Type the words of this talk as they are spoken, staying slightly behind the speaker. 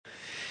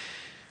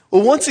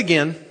Well, once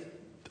again,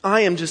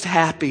 I am just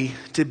happy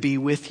to be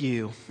with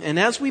you. And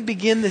as we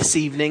begin this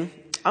evening,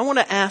 I want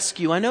to ask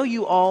you, I know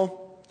you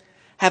all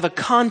have a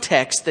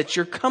context that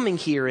you're coming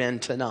here in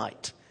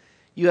tonight.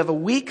 You have a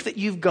week that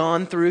you've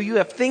gone through. You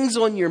have things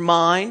on your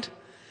mind,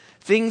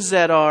 things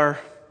that are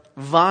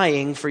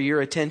vying for your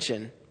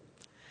attention.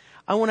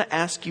 I want to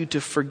ask you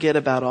to forget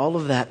about all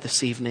of that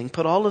this evening.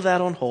 Put all of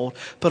that on hold.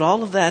 Put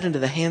all of that into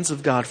the hands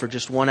of God for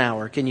just 1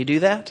 hour. Can you do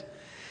that?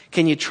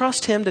 Can you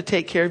trust Him to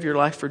take care of your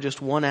life for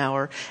just 1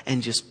 hour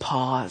and just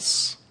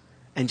pause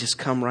and just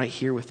come right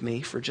here with me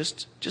for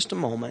just a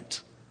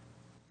moment?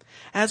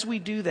 As we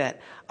do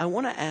that, I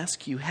want to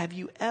ask you, have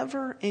you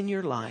ever in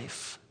your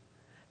life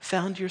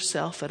found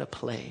yourself at a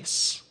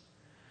place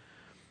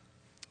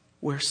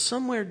where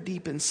somewhere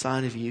deep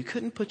inside of you, you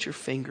couldn't put your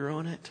finger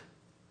on it,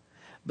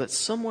 but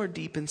somewhere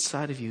deep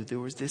inside of you, there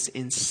was this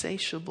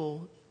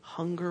insatiable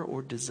hunger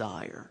or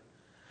desire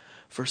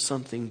for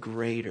something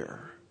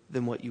greater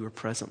than what you were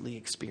presently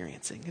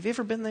experiencing? Have you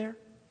ever been there?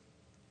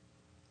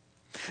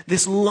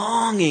 This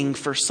longing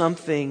for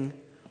something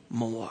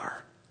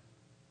more.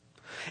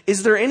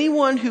 Is there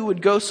anyone who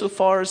would go so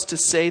far as to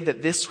say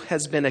that this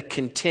has been a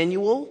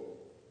continual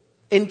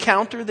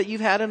encounter that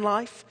you've had in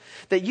life?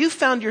 That you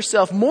found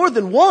yourself more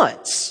than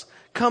once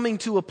coming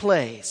to a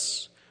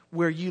place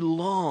where you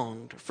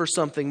longed for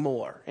something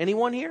more?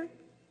 Anyone here?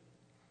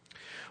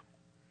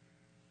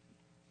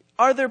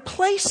 Are there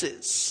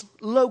places,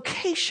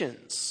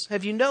 locations,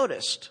 have you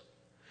noticed,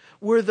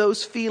 where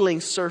those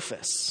feelings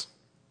surface?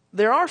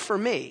 There are for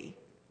me.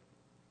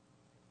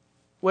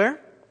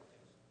 Where?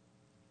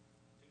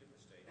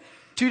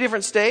 2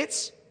 different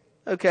states?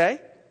 Okay.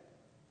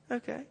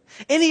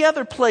 Any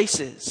other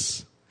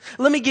places?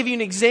 Let me give you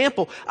an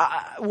example.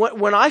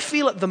 When I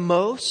feel it the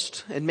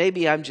most, and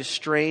maybe I'm just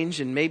strange,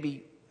 and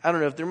maybe, I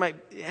don't know if there might,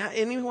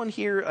 anyone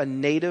here a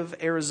native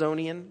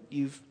Arizonian?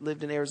 You've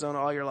lived in Arizona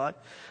all your life?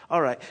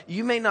 All right.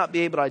 You may not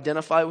be able to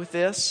identify with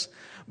this,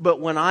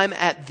 but when I'm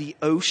at the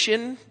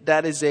ocean,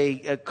 that is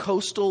a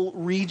coastal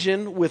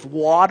region with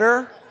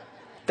water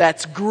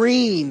that's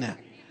green.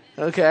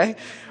 Okay?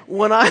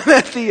 When I'm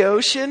at the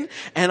ocean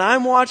and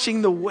I'm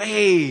watching the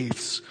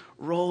waves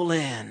roll in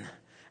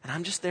and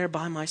I'm just there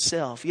by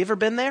myself. You ever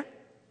been there?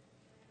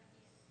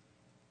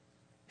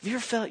 Have you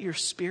ever felt your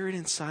spirit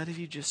inside of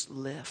you just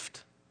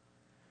lift?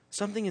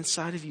 Something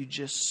inside of you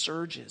just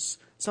surges.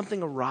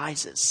 Something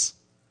arises.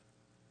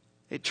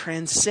 It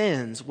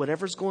transcends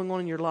whatever's going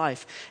on in your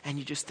life. And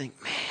you just think,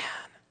 man,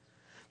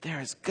 there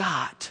has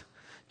got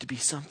to be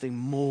something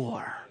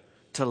more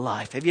to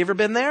life. Have you ever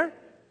been there?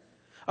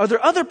 Are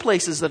there other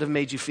places that have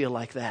made you feel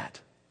like that?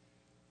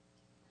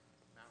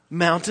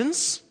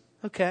 Mountains.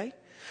 Okay.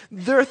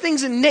 There are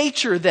things in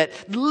nature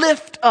that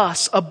lift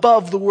us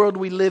above the world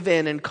we live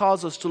in and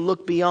cause us to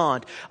look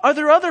beyond. Are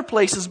there other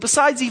places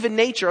besides even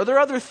nature? Are there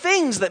other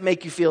things that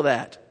make you feel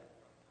that?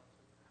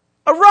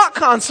 A rock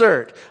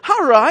concert.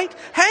 All right.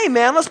 Hey,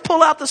 man, let's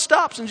pull out the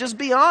stops and just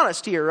be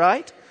honest here,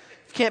 right?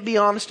 If you can't be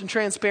honest and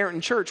transparent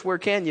in church, where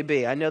can you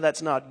be? I know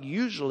that's not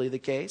usually the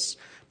case,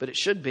 but it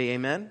should be.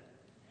 Amen?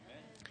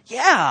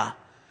 Yeah.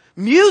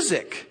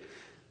 Music.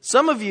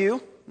 Some of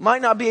you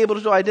might not be able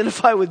to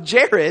identify with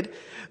Jared,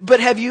 but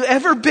have you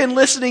ever been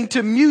listening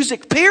to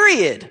music,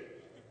 period,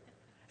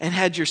 and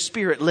had your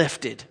spirit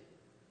lifted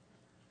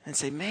and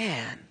say,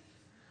 man,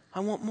 I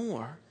want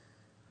more.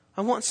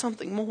 I want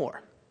something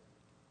more.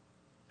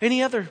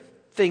 Any other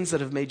things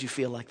that have made you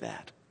feel like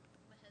that?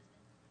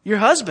 Your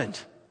husband.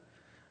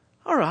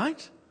 All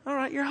right,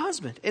 your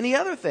husband. Any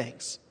other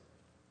things?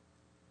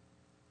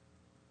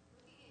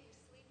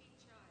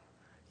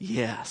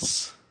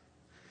 Yes.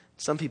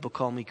 Some people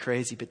call me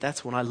crazy, but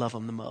that's when I love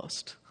them the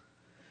most.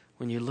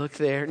 When you look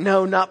there,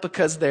 no, not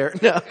because they're,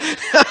 no.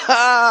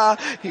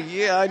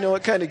 Yeah, I know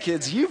what kind of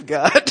kids you've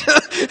got.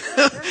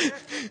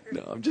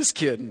 No, I'm just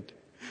kidding.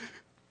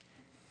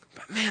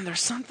 But man, there's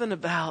something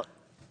about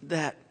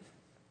that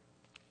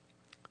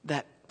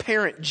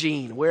parent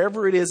gene,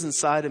 wherever it is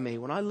inside of me.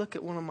 When I look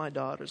at one of my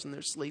daughters and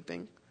they're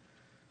sleeping,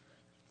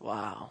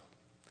 wow.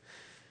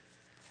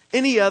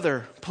 Any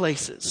other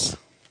places?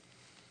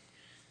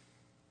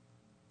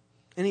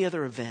 Any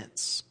other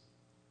events?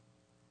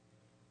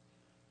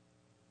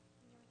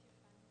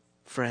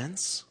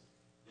 Friends?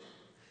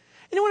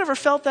 Anyone ever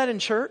felt that in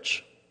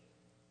church?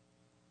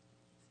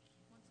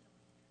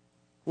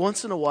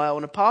 Once in a while,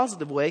 in a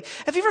positive way.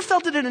 Have you ever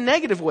felt it in a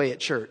negative way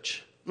at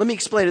church? Let me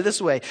explain it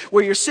this way.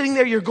 Where you're sitting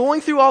there, you're going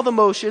through all the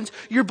motions,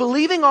 you're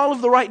believing all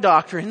of the right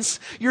doctrines,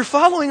 you're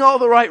following all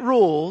the right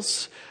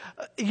rules,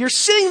 you're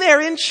sitting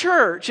there in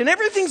church and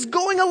everything's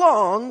going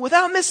along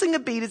without missing a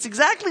beat. It's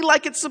exactly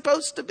like it's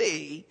supposed to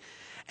be.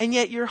 And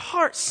yet your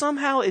heart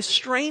somehow is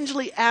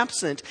strangely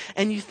absent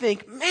and you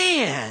think,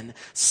 man,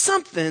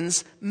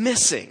 something's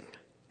missing.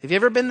 Have you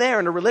ever been there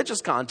in a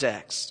religious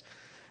context?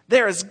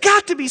 There has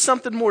got to be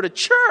something more to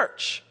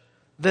church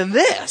than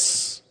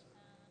this.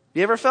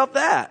 You ever felt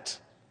that?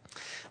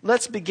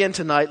 Let's begin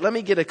tonight. Let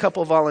me get a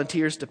couple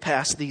volunteers to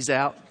pass these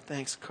out.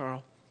 Thanks,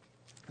 Carl.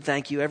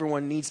 Thank you.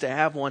 Everyone needs to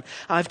have one.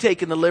 I've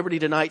taken the liberty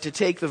tonight to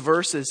take the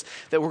verses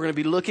that we're going to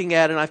be looking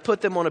at, and I've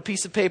put them on a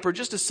piece of paper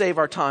just to save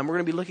our time. We're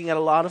going to be looking at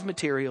a lot of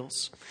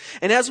materials.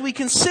 And as we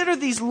consider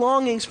these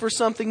longings for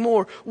something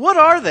more, what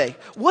are they?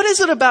 What is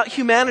it about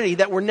humanity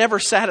that we're never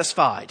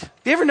satisfied? Have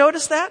you ever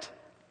noticed that?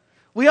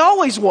 We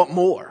always want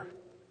more.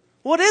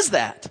 What is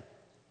that?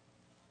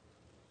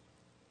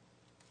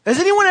 Has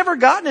anyone ever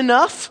gotten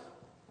enough?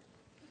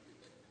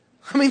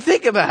 I mean,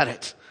 think about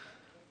it.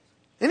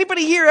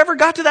 Anybody here ever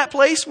got to that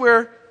place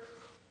where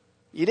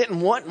you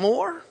didn't want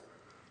more?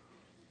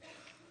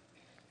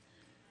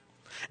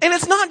 And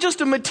it's not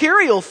just a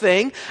material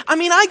thing. I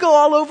mean, I go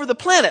all over the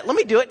planet. Let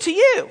me do it to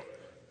you.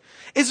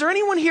 Is there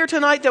anyone here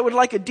tonight that would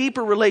like a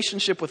deeper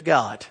relationship with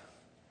God?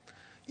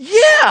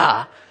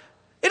 Yeah.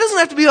 It doesn't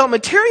have to be about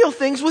material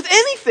things. With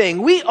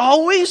anything, we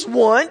always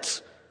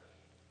want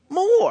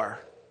more.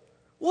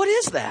 What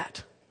is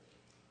that?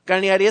 Got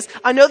any ideas?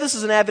 I know this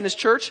is an Adventist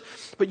church,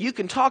 but you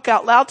can talk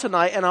out loud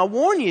tonight, and I'll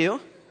warn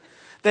you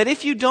that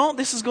if you don't,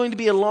 this is going to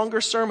be a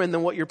longer sermon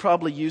than what you're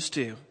probably used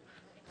to.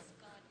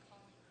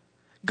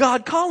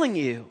 God calling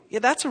you. Yeah,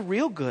 that's a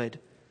real good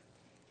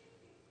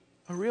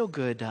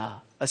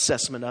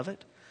assessment of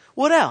it.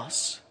 What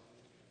else?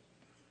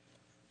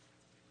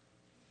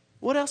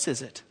 What else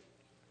is it?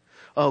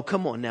 Oh,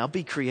 come on now,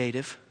 be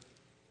creative.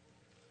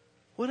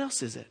 What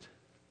else is it?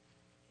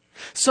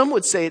 Some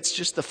would say it's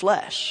just the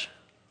flesh.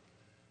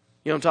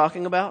 You know what I'm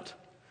talking about?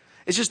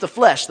 It's just the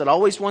flesh that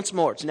always wants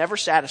more. It's never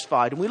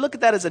satisfied. And we look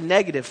at that as a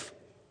negative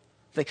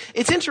thing.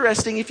 It's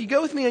interesting. If you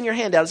go with me on your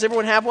handout, does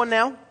everyone have one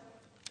now?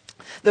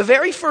 The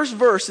very first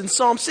verse in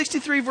Psalm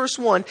 63 verse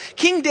 1,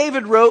 King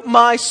David wrote,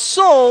 "My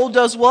soul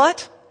does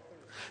what?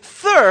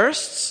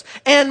 Thirsts,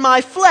 and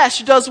my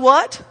flesh does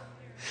what?"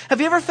 Have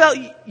you ever felt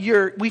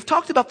we've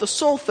talked about the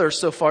soul thirst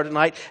so far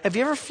tonight. Have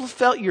you ever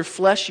felt your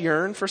flesh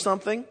yearn for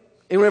something?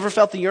 Anyone ever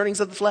felt the yearnings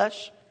of the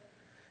flesh?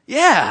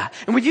 Yeah.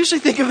 And we usually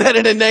think of that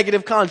in a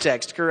negative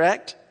context,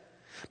 correct?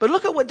 But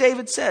look at what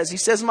David says. He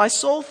says, "My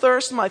soul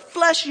thirsts, my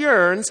flesh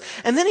yearns."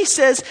 And then he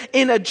says,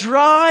 "in a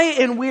dry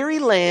and weary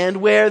land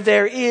where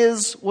there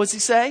is," what's he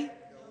say?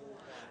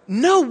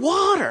 No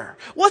water.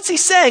 What's he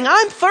saying?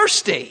 I'm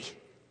thirsty.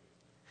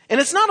 And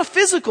it's not a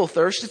physical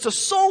thirst, it's a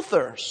soul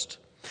thirst.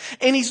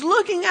 And he's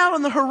looking out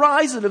on the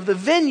horizon of the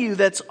venue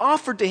that's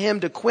offered to him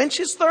to quench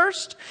his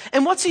thirst.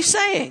 And what's he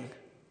saying?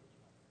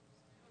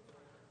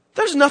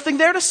 There's nothing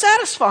there to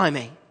satisfy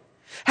me.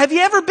 Have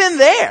you ever been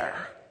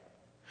there?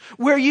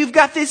 Where you've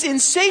got this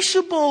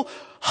insatiable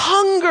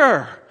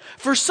hunger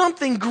for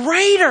something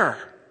greater.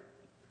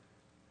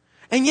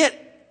 And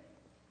yet,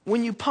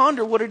 when you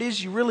ponder what it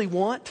is you really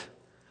want,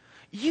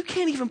 you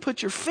can't even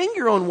put your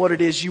finger on what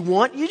it is you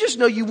want. You just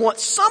know you want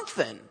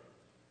something.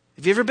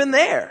 Have you ever been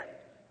there?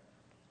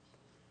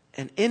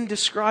 An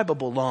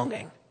indescribable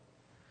longing.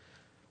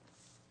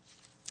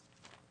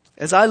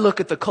 As I look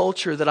at the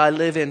culture that I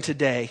live in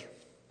today,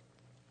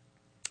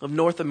 of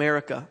North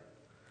America,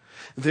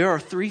 there are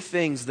three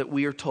things that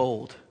we are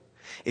told.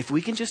 If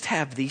we can just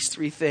have these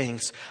three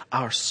things,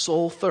 our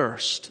soul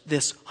thirst,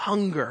 this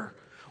hunger,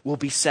 will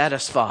be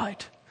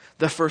satisfied.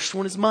 The first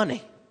one is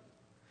money.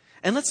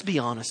 And let's be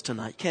honest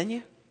tonight, can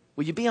you?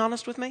 Will you be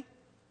honest with me?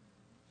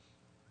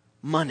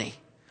 Money.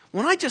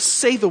 When I just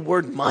say the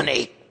word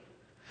money,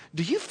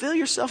 do you feel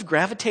yourself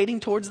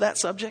gravitating towards that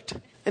subject?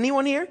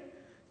 Anyone here?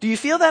 Do you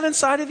feel that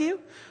inside of you?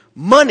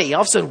 Money.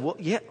 All of a sudden, well,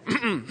 yeah.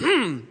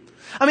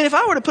 I mean, if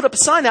I were to put up a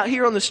sign out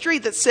here on the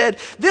street that said,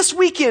 "This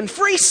weekend,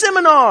 free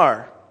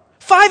seminar,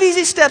 5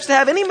 easy steps to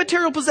have any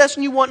material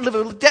possession you want and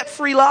live a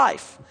debt-free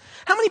life."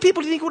 How many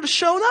people do you think would have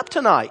shown up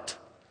tonight?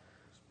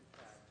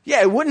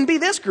 Yeah, it wouldn't be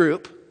this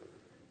group.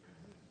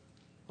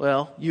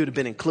 Well, you'd have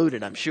been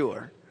included, I'm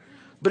sure.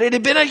 But it'd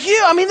have been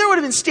there would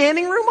have been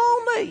standing room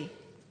only.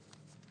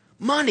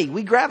 Money,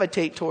 we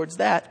gravitate towards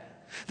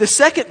that. The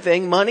second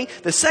thing, money.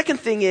 The second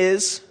thing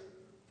is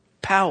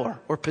power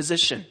or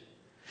position.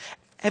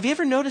 Have you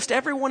ever noticed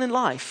everyone in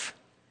life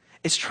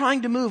is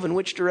trying to move in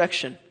which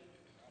direction?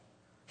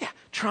 Yeah,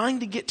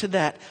 trying to get to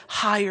that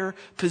higher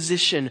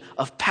position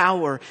of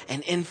power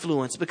and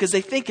influence because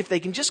they think if they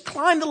can just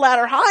climb the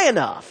ladder high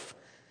enough,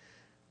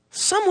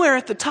 somewhere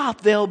at the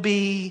top they'll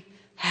be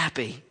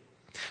happy.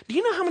 Do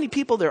you know how many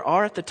people there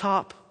are at the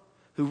top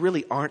who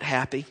really aren't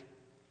happy?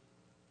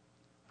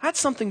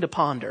 That's something to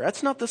ponder.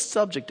 That's not the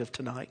subject of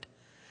tonight,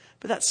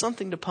 but that's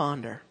something to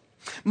ponder.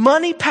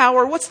 Money,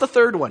 power. What's the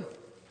third one?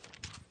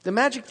 The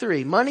magic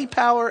three. Money,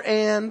 power,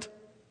 and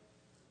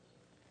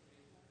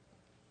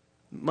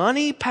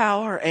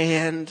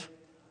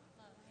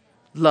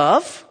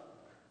love.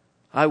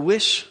 I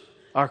wish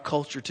our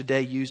culture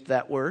today used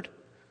that word.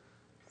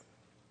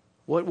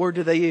 What word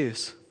do they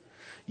use?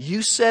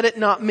 You said it,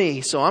 not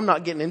me, so I'm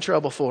not getting in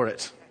trouble for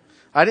it.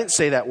 I didn't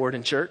say that word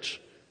in church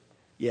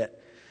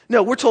yet.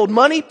 No, we're told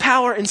money,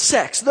 power, and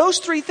sex. Those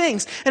three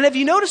things. And have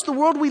you noticed the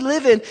world we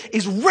live in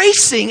is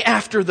racing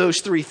after those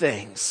three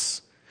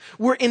things?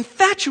 We're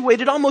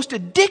infatuated, almost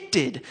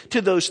addicted to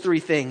those three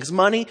things.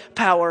 Money,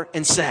 power,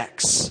 and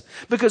sex.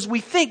 Because we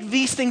think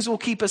these things will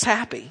keep us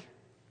happy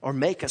or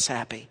make us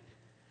happy.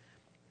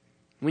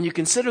 When you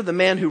consider the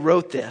man who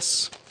wrote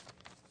this,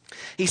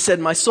 he said,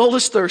 my soul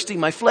is thirsty,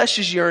 my flesh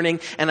is yearning,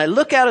 and I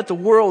look out at the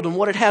world and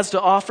what it has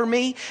to offer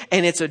me,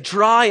 and it's a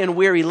dry and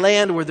weary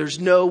land where there's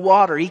no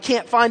water. He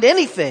can't find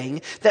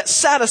anything that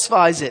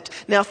satisfies it.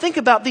 Now think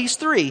about these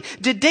three.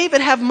 Did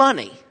David have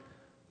money?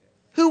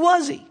 Who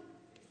was he?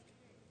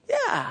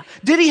 Yeah.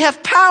 Did he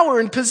have power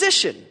and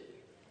position?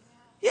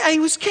 Yeah, he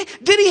was king.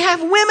 Did he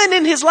have women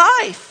in his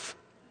life?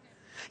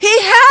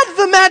 He had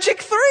the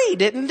magic three,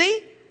 didn't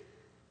he?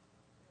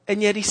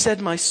 And yet he said,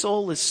 my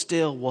soul is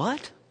still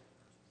what?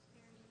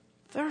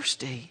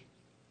 Thirsty.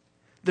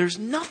 There's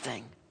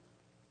nothing.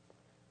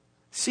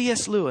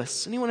 C.S.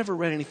 Lewis. Anyone ever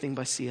read anything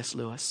by C.S.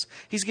 Lewis?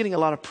 He's getting a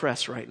lot of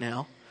press right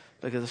now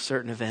because of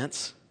certain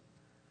events.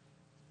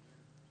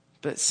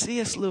 But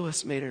C.S.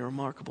 Lewis made a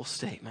remarkable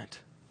statement.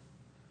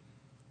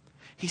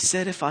 He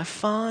said, if I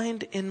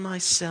find in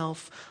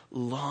myself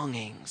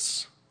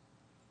longings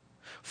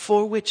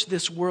for which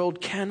this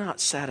world cannot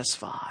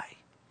satisfy,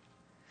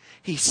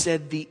 he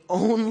said, the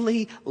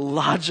only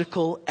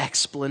logical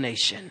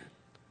explanation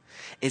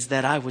is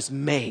that I was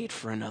made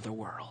for another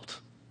world.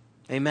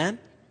 Amen?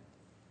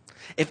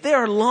 If there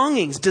are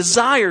longings,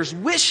 desires,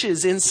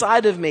 wishes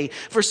inside of me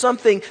for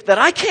something that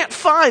I can't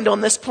find on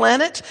this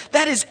planet,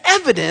 that is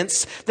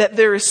evidence that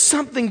there is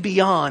something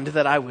beyond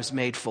that I was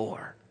made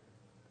for.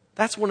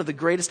 That's one of the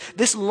greatest.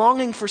 This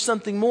longing for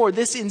something more,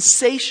 this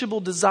insatiable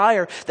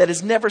desire that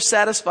is never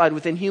satisfied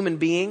within human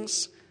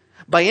beings,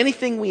 by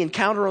anything we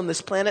encounter on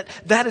this planet,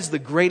 that is the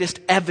greatest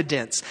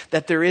evidence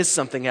that there is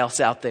something else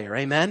out there.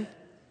 Amen?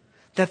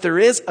 That there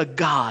is a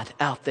God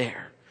out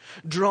there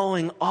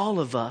drawing all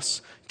of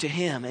us to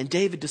Him. And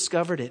David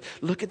discovered it.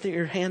 Look at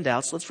your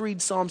handouts. Let's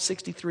read Psalm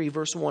 63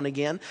 verse 1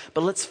 again.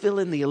 But let's fill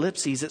in the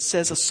ellipses. It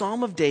says a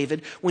Psalm of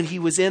David when he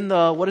was in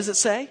the, what does it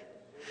say?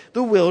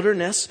 The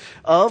wilderness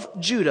of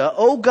Judah.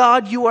 O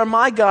God, you are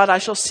my God. I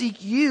shall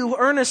seek you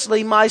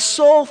earnestly. My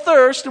soul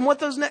thirsts. And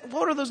what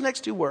are those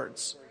next two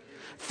words?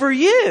 For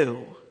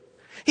you.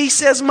 He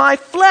says, my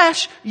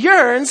flesh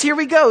yearns. Here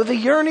we go. The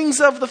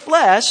yearnings of the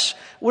flesh.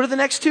 What are the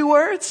next two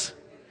words?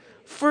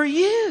 For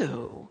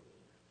you.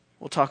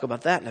 We'll talk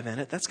about that in a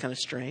minute. That's kind of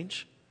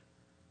strange.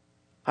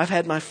 I've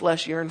had my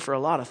flesh yearn for a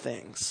lot of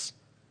things.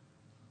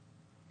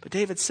 But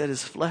David said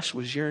his flesh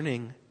was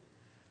yearning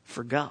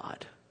for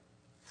God.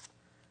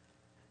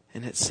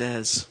 And it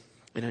says,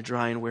 in a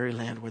dry and weary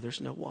land where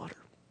there's no water.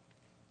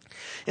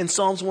 In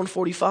Psalms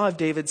 145,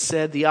 David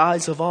said, the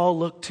eyes of all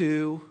look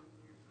to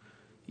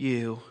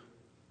you.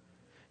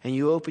 And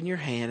you open your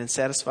hand and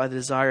satisfy the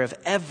desire of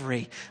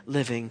every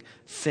living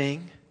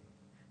thing.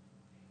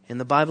 In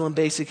the Bible in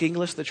Basic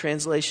English, the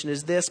translation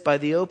is this: by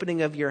the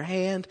opening of your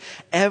hand,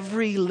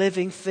 every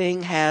living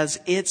thing has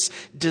its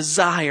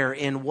desire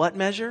in what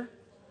measure?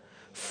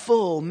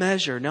 Full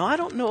measure. Now, I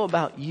don't know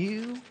about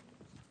you,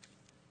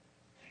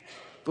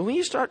 but when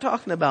you start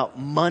talking about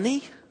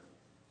money,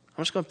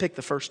 I'm just going to pick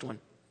the first one.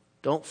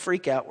 Don't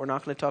freak out. We're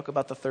not going to talk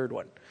about the third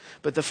one.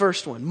 But the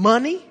first one,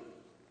 money,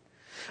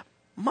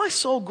 my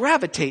soul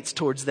gravitates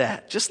towards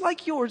that, just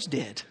like yours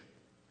did.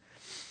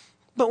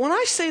 But when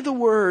I say the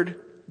word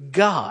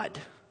God,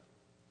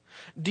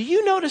 do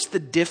you notice the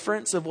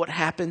difference of what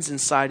happens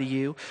inside of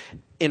you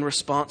in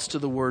response to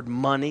the word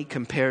money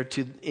compared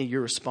to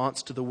your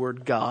response to the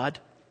word God?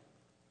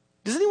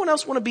 Does anyone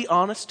else want to be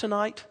honest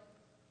tonight?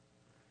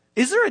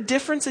 Is there a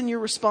difference in your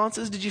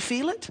responses? Did you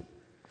feel it?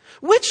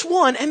 Which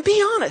one, and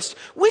be honest,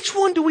 which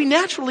one do we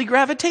naturally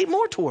gravitate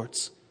more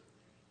towards?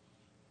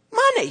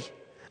 Money.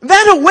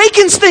 That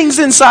awakens things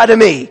inside of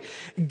me.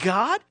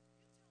 God?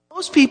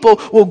 Most people,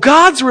 well,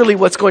 God's really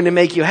what's going to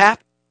make you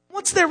happy.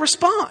 What's their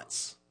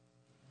response?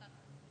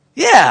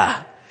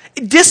 Yeah.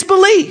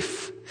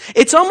 Disbelief.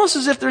 It's almost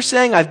as if they're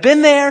saying, I've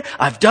been there,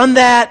 I've done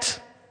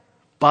that,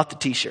 bought the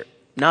t-shirt,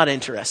 not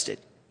interested.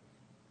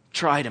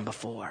 Tried him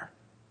before.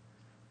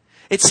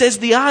 It says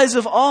the eyes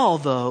of all,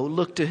 though,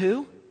 look to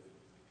who?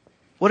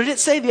 What did it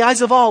say? The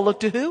eyes of all look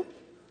to who?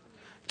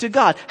 To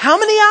God. How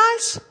many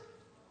eyes?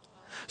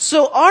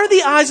 So are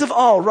the eyes of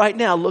all right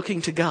now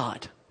looking to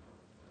God?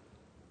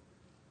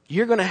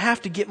 You're going to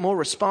have to get more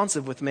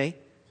responsive with me.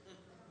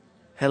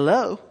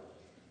 Hello?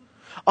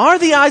 Are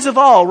the eyes of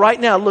all right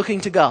now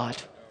looking to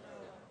God?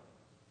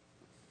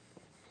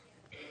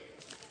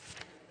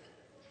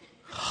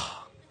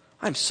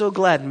 I'm so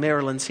glad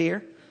Marilyn's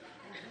here.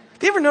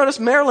 Have you ever noticed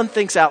Marilyn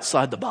thinks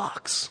outside the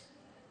box?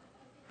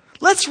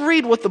 Let's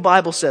read what the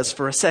Bible says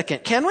for a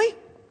second, can we?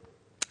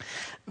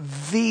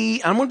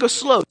 I'm going to go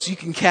slow so you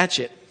can catch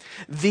it.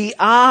 The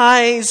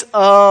eyes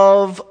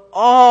of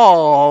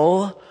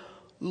all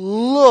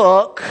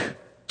look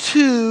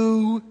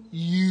to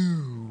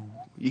you.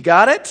 You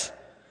got it?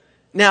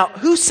 Now,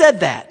 who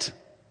said that?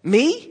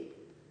 Me?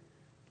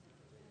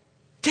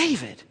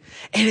 David.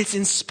 And it's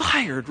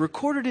inspired,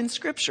 recorded in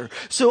Scripture.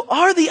 So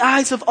are the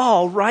eyes of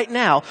all right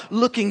now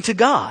looking to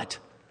God?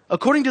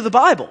 According to the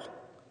Bible.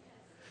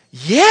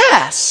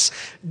 Yes.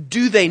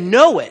 Do they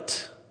know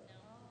it?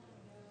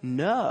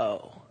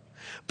 No.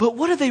 But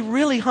what are they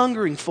really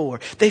hungering for?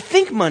 They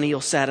think money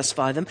will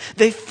satisfy them.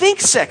 They think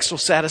sex will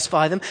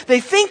satisfy them. They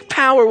think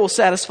power will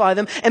satisfy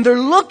them. And they're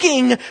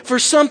looking for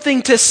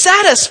something to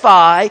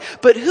satisfy.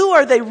 But who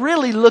are they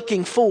really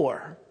looking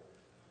for?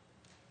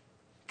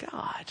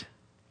 God.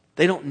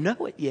 They don't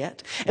know it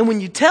yet. And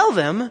when you tell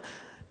them,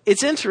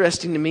 it's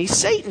interesting to me,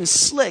 Satan's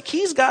slick.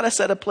 He's got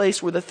us at a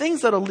place where the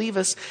things that'll leave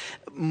us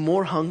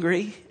more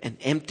hungry and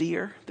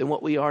emptier than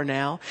what we are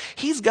now,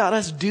 he's got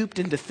us duped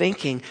into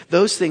thinking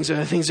those things are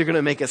the things that are going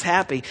to make us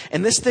happy.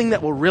 And this thing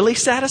that will really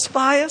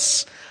satisfy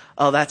us,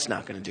 oh, that's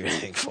not going to do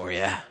anything for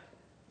you.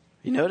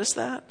 You notice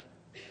that?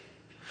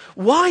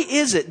 Why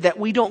is it that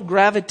we don't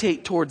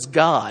gravitate towards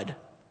God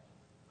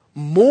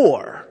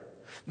more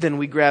than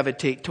we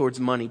gravitate towards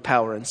money,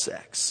 power, and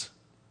sex?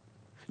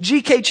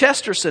 G.K.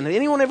 Chesterton.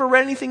 Anyone ever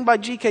read anything by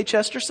G.K.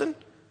 Chesterton?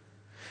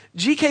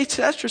 G.K.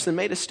 Chesterton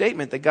made a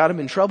statement that got him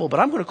in trouble,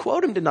 but I'm going to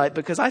quote him tonight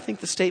because I think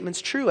the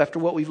statement's true after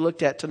what we've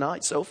looked at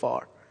tonight so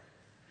far.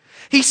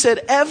 He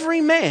said,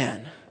 every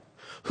man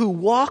who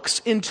walks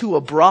into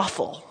a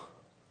brothel,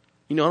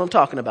 you know what I'm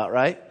talking about,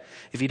 right?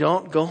 If you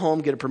don't, go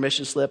home, get a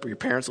permission slip, or your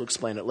parents will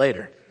explain it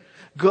later.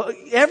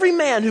 Every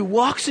man who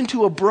walks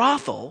into a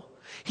brothel,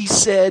 he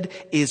said,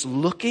 is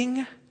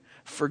looking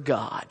for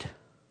God.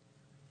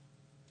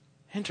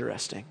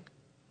 Interesting.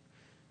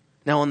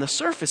 Now, on the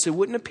surface, it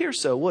wouldn't appear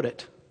so, would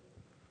it?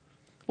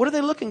 What are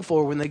they looking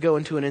for when they go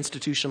into an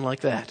institution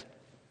like that?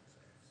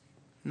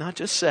 Not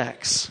just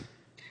sex.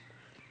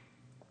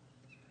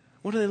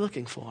 What are they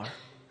looking for?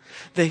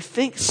 They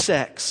think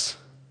sex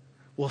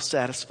will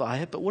satisfy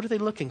it, but what are they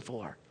looking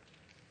for?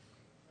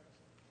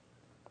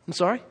 I'm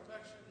sorry?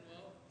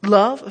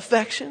 Love,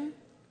 affection,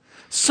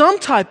 some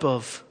type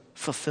of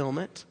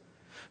fulfillment.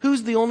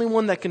 Who's the only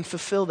one that can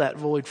fulfill that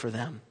void for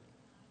them?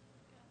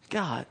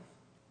 God.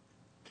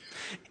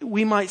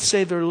 We might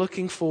say they're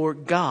looking for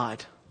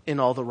God in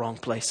all the wrong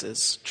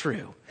places.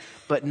 True.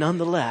 But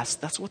nonetheless,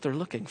 that's what they're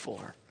looking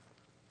for.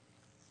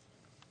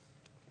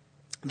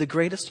 The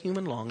greatest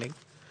human longing,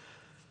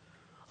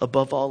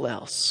 above all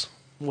else,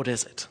 what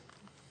is it?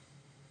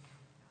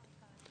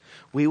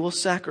 We will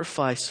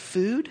sacrifice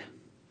food.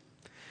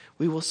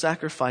 We will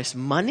sacrifice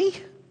money,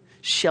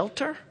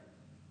 shelter,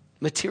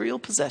 material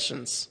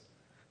possessions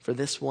for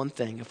this one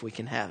thing if we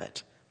can have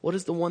it. What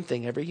is the one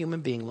thing every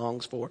human being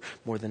longs for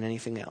more than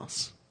anything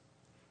else?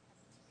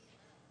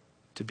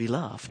 To be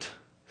loved.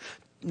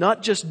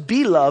 Not just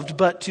be loved,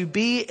 but to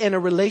be in a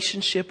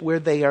relationship where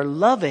they are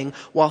loving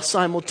while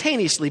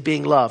simultaneously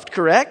being loved.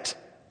 Correct?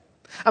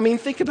 I mean,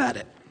 think about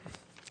it.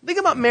 Think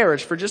about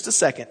marriage for just a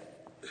second.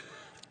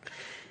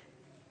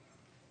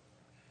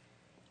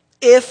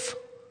 If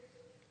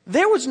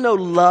there was no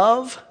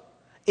love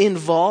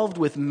involved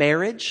with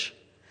marriage,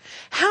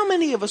 how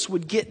many of us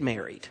would get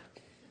married?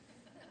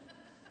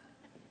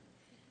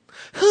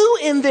 Who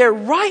in their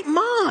right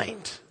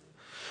mind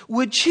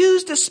would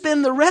choose to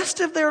spend the rest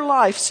of their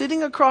life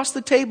sitting across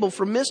the table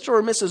from Mr.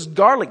 or Mrs.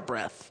 Garlic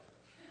Breath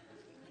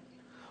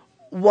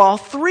while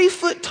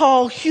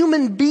 3-foot-tall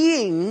human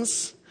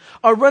beings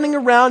are running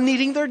around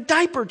needing their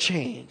diaper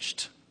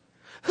changed?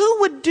 Who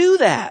would do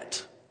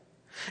that?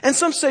 And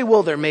some say,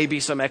 well, there may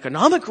be some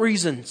economic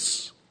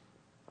reasons.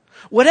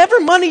 Whatever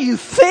money you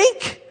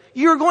think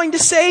you're going to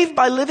save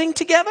by living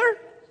together,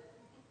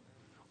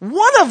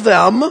 one of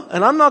them,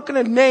 and I'm not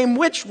going to name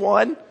which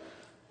one,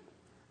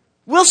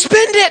 will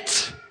spend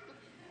it.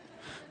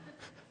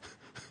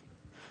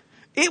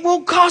 It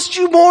will cost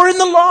you more in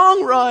the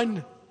long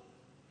run.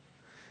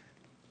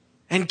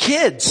 And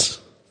kids.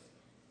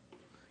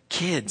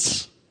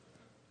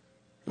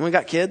 Anyone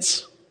got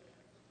kids?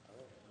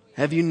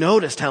 Have you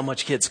noticed how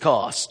much kids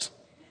cost?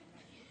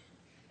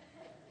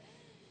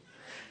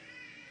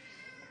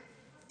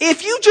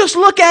 If you just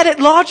look at it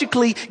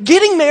logically,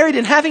 getting married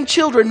and having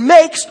children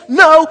makes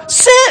no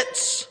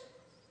sense.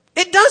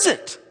 It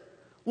doesn't.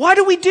 Why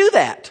do we do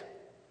that?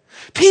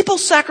 People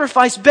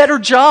sacrifice better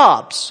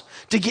jobs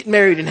to get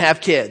married and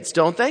have kids,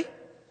 don't they?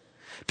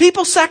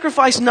 People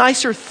sacrifice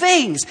nicer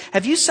things.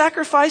 Have you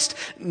sacrificed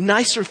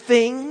nicer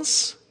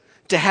things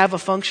to have a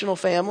functional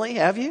family?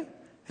 Have you?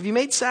 Have you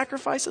made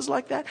sacrifices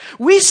like that?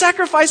 We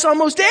sacrifice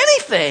almost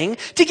anything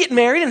to get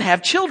married and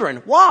have children.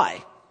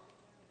 Why?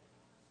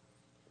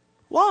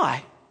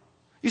 Why?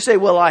 You say,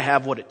 well, I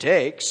have what it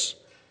takes.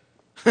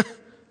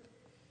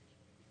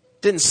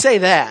 Didn't say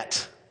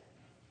that.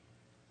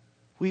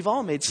 We've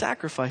all made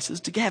sacrifices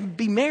to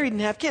be married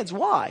and have kids.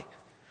 Why?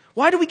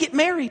 Why do we get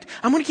married?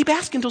 I'm going to keep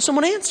asking until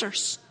someone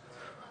answers.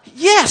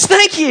 Yes,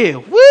 thank you.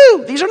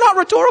 Woo! These are not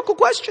rhetorical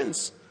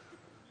questions.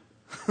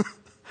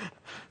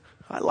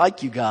 I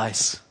like you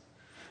guys.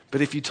 But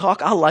if you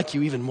talk, I'll like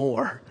you even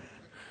more.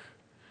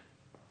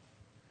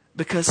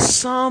 Because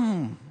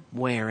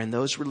somewhere in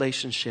those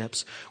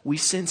relationships, we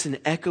sense an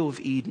echo of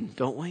Eden,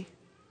 don't we?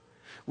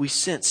 We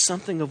sense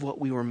something of what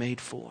we were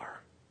made for.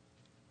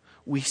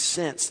 We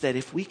sense that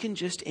if we can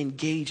just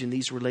engage in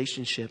these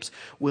relationships,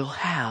 we'll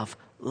have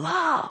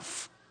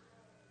love.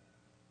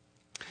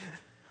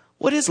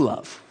 What is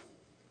love?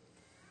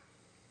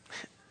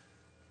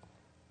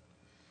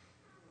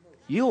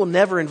 You will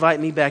never invite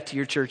me back to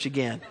your church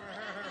again.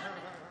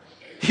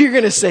 You're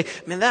going to say,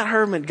 man, that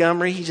Herb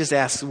Montgomery, he just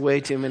asks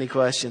way too many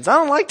questions. I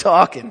don't like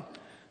talking.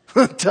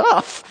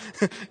 Tough.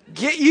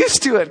 Get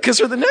used to it, because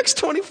for the next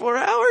 24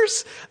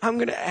 hours, I'm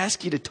going to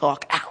ask you to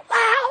talk out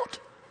loud.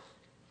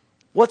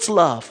 What's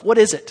love? What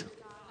is it?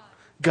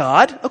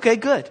 God. Okay,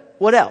 good.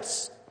 What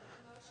else?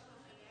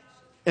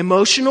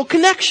 Emotional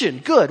connection.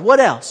 Good.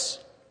 What else?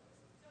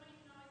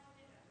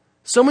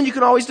 Someone you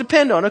can always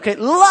depend on. Okay,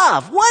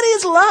 love. What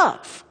is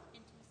love?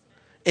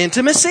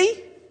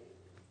 Intimacy.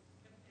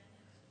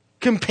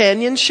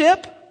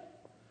 Companionship.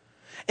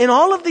 In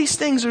all of these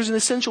things, there's an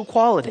essential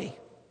quality.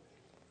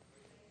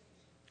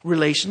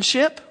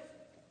 Relationship.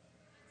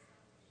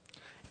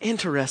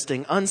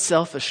 Interesting.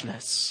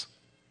 Unselfishness.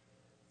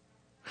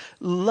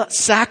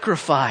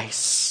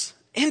 Sacrifice.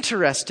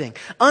 Interesting.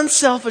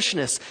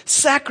 Unselfishness.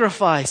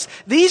 Sacrifice.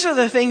 These are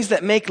the things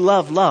that make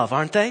love love,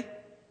 aren't they?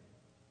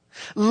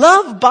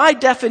 Love, by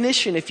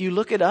definition, if you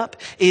look it up,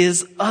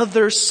 is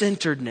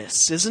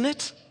other-centeredness, isn't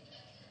it?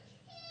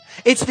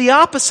 It's the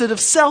opposite of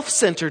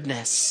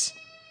self-centeredness.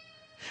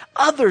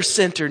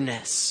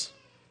 Other-centeredness.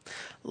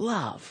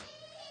 Love.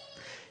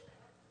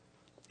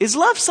 Is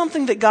love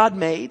something that God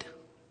made?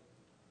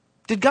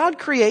 Did God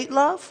create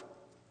love?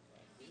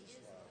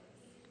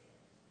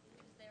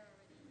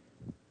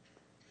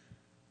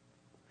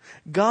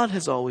 God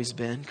has always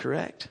been,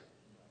 correct?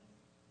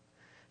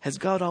 Has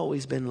God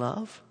always been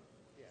love?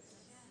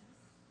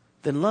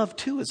 Then love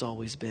too has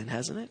always been,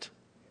 hasn't it?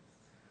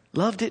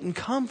 Love didn't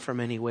come from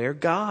anywhere.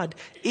 God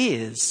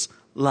is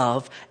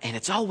love, and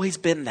it's always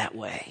been that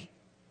way.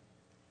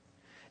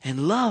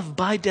 And love,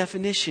 by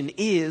definition,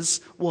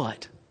 is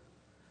what?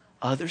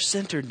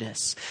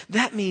 Other-centeredness.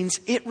 That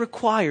means it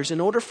requires, in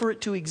order for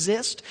it to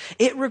exist,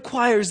 it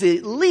requires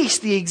at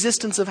least the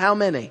existence of how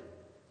many?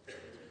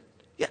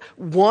 Yeah,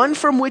 one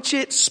from which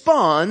it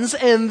spawns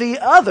and the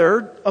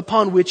other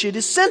upon which it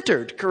is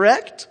centered,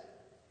 correct?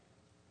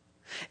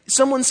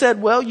 Someone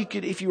said, well, you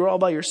could, if you were all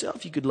by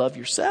yourself, you could love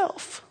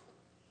yourself.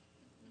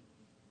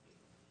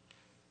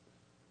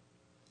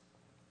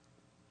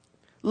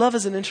 Love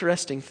is an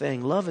interesting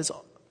thing. Love is,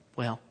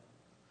 well,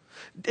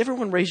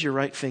 everyone raise your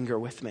right finger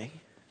with me.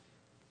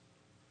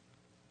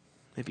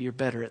 Maybe you're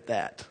better at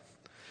that.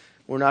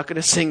 We're not going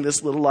to sing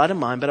this little light of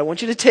mine, but I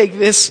want you to take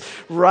this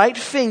right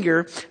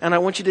finger, and I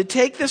want you to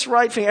take this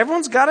right finger.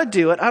 Everyone's got to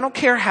do it. I don't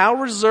care how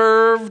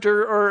reserved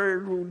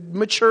or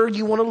mature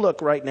you want to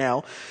look right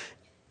now.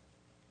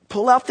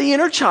 Pull out the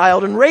inner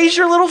child and raise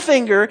your little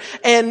finger,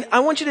 and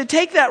I want you to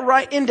take that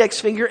right index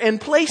finger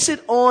and place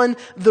it on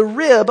the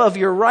rib of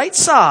your right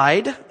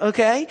side,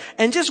 okay?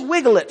 And just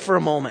wiggle it for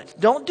a moment.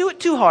 Don't do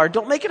it too hard.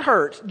 Don't make it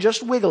hurt.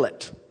 Just wiggle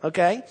it,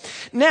 okay?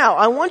 Now,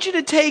 I want you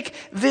to take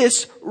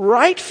this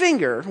right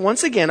finger,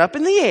 once again, up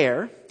in the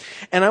air,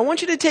 and I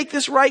want you to take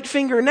this right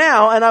finger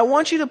now, and I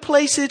want you to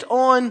place it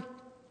on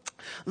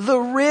the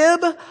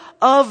rib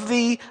of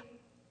the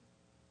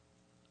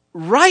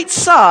right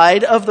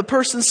side of the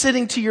person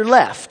sitting to your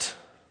left.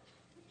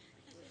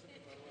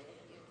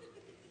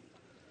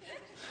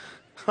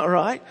 All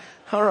right.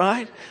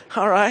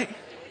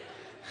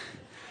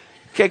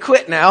 Okay,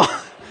 quit now.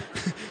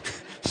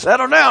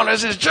 Settle down.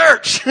 This is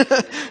church.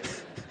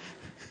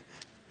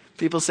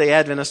 People say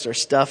Adventists are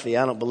stuffy.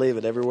 I don't believe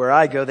it. Everywhere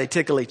I go, they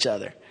tickle each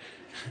other.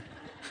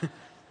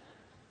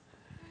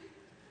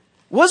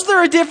 Was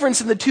there a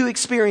difference in the two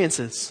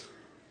experiences?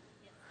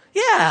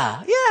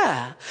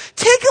 Yeah.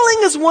 Tickling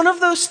is one of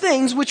those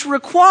things which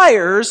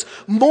requires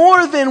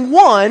more than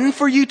one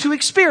for you to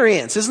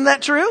experience. Isn't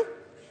that true?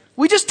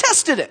 We just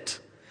tested it.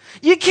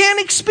 You can't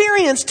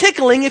experience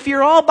tickling if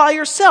you're all by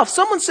yourself.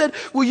 Someone said,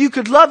 well, you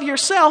could love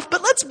yourself,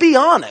 but let's be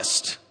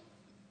honest.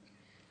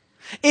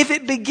 If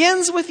it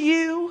begins with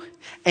you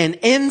and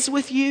ends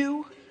with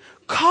you,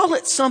 call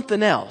it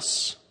something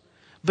else,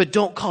 but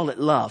don't call it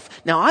love.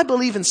 Now, I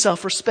believe in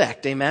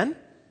self-respect, amen?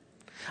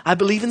 I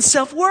believe in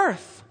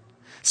self-worth.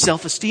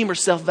 Self-esteem or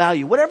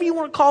self-value, whatever you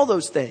want to call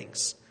those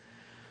things.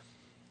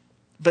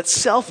 But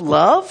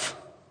self-love,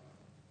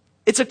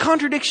 it's a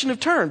contradiction of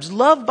terms.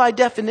 Love, by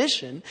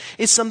definition,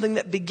 is something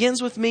that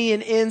begins with me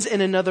and ends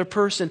in another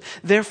person.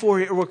 Therefore,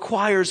 it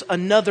requires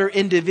another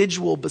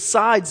individual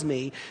besides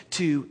me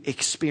to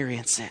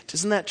experience it.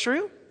 Isn't that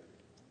true?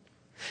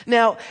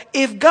 Now,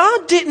 if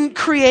God didn't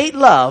create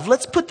love,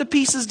 let's put the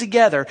pieces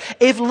together.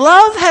 If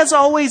love has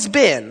always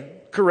been,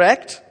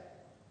 correct?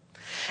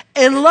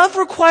 And love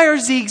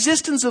requires the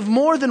existence of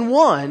more than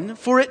one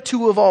for it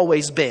to have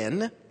always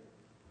been.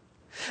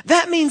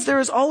 That means there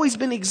has always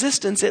been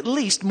existence at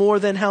least more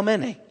than how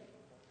many?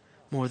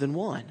 More than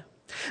one.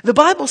 The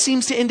Bible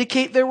seems to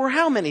indicate there were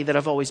how many that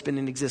have always been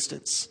in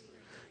existence?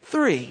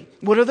 3.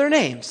 What are their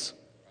names?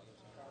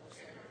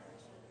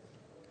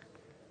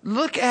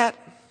 Look at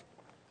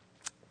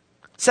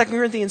 2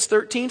 Corinthians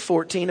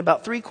 13:14,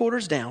 about 3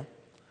 quarters down.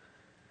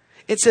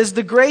 It says,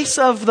 the grace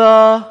of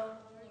the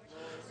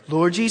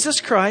Lord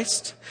Jesus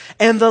Christ,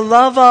 and the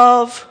love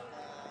of,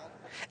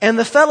 and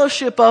the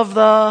fellowship of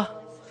the,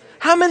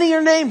 how many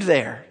are named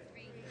there?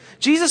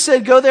 Jesus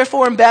said, go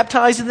therefore and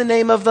baptize in the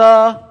name of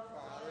the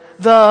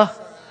Yeah.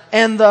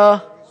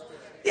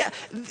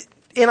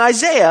 In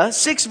Isaiah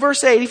 6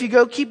 verse 8, if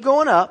you keep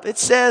going up, it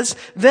says,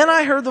 "Then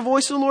I heard the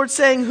voice of the Lord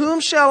saying, whom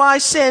shall I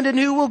send and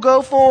who will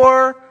go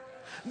for?"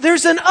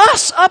 There's an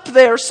us up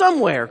there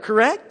somewhere,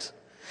 correct?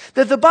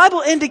 That the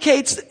Bible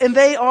indicates, and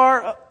they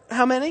are,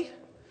 how many?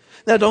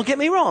 Now don't get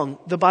me wrong.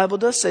 The Bible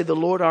does say the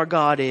Lord our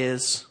God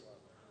is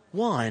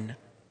one.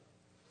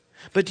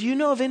 But do you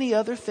know of any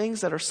other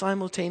things that are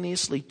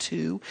simultaneously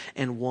two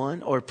and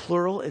one, or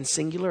plural and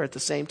singular at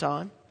the same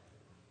time?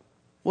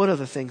 What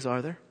other things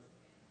are there?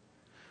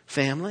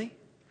 Family,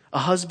 a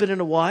husband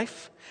and a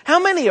wife. How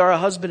many are a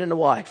husband and a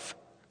wife?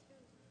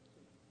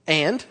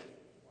 And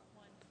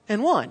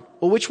one.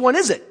 Well, which one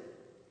is it?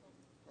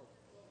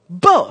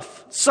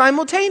 Both.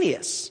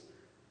 Simultaneous.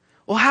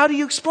 Well, how do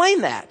you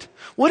explain that?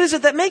 What is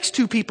it that makes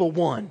two people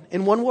one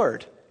in one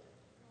word?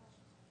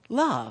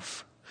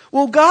 Love.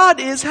 Well, God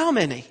is how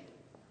many?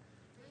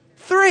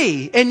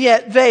 Three. And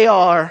yet they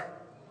are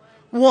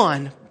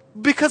one.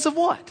 Because of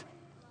what?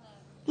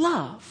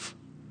 Love.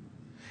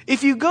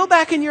 If you go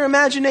back in your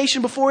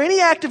imagination before any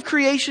act of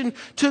creation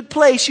took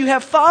place, you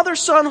have Father,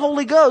 Son,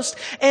 Holy Ghost.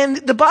 And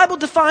the Bible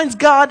defines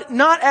God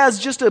not as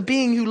just a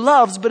being who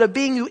loves, but a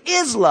being who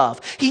is love.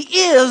 He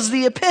is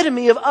the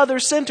epitome of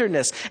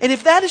other-centeredness. And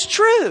if that is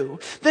true,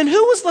 then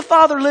who was the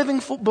Father living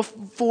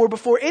for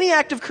before any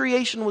act of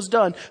creation was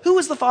done? Who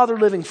was the Father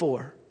living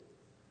for?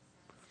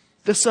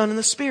 The Son and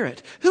the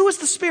Spirit. Who was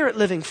the Spirit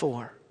living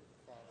for?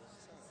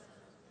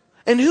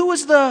 And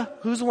who's the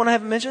one I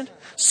haven't mentioned?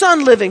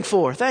 Son living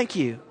for. Thank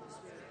you.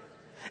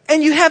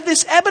 And you have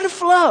this ebb and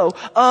flow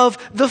of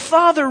the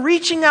Father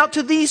reaching out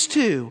to these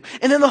two,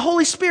 and then the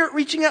Holy Spirit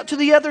reaching out to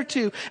the other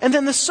two, and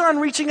then the Son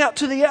reaching out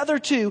to the other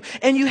two.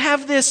 And you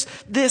have this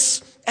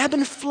ebb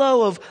and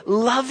flow of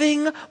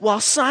loving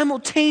while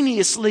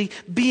simultaneously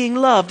being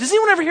loved. Has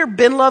anyone ever here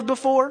been loved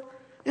before?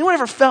 Anyone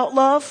ever felt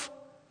love?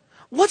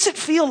 What's it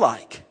feel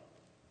like?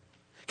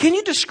 Can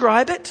you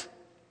describe it?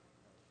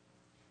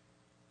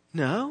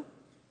 No?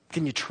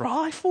 Can you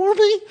try for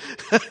me?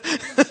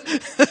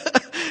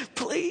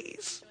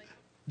 Please.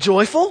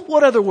 Joyful?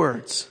 What other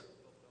words?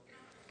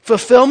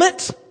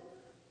 Fulfillment?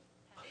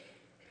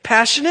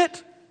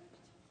 Passionate?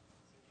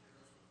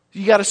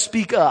 You got to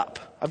speak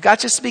up. I've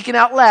got you speaking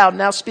out loud.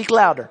 Now speak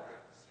louder.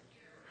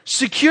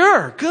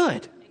 Secure.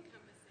 Good.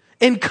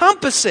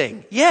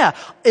 Encompassing. Yeah.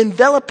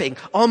 Enveloping.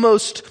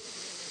 Almost.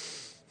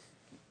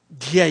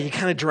 Yeah, you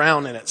kind of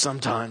drown in it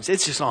sometimes.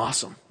 It's just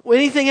awesome.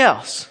 Anything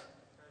else?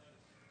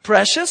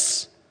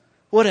 Precious?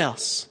 What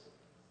else?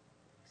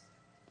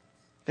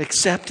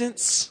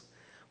 Acceptance?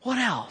 What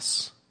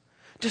else?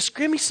 Just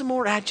give me some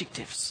more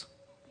adjectives.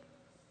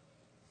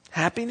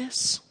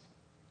 Happiness?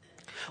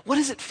 What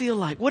does it feel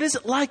like? What is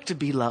it like to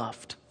be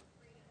loved?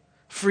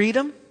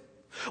 Freedom?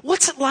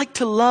 What's it like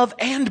to love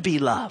and be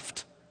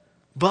loved?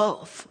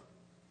 Both.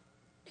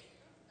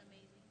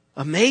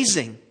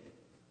 Amazing.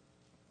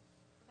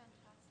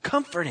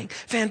 Comforting.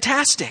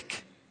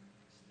 Fantastic.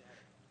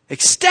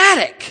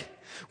 Ecstatic.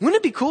 Wouldn't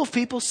it be cool if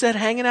people said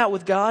hanging out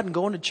with God and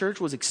going to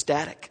church was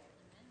ecstatic?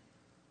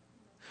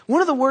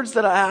 One of the words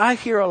that I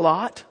hear a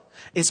lot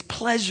is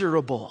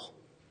pleasurable.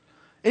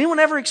 Anyone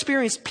ever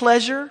experienced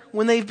pleasure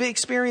when they've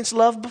experienced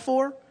love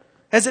before?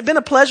 Has it been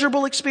a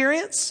pleasurable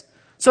experience?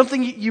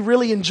 Something you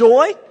really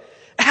enjoy?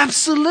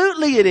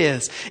 Absolutely it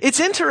is. It's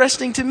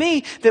interesting to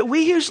me that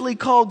we usually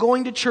call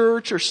going to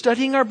church or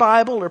studying our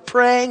Bible or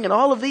praying and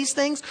all of these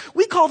things,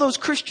 we call those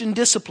Christian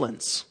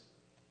disciplines.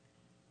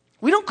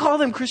 We don't call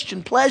them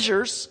Christian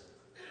pleasures.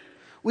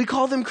 We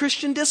call them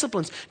Christian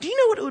disciplines. Do you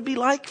know what it would be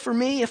like for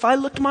me if I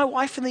looked my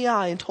wife in the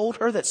eye and told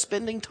her that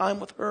spending time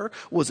with her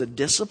was a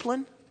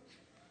discipline?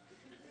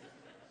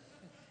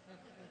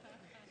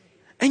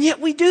 And yet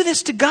we do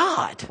this to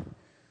God.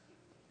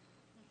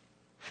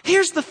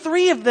 Here's the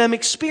three of them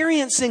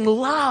experiencing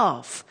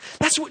love.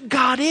 That's what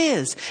God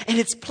is. And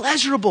it's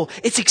pleasurable.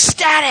 It's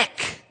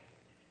ecstatic.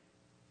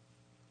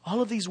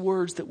 All of these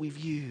words that we've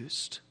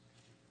used.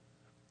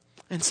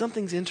 And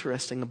something's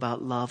interesting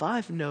about love.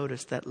 I've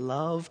noticed that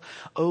love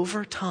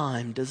over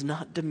time does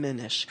not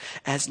diminish.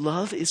 As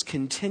love is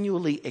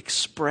continually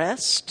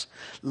expressed,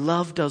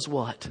 love does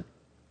what?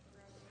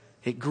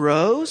 It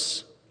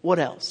grows. What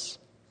else?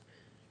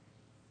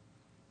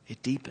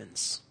 It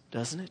deepens,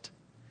 doesn't it?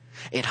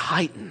 It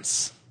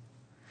heightens.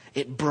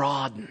 It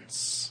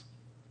broadens.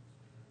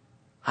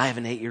 I have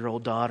an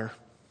 8-year-old daughter.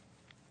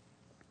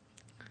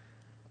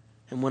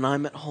 And when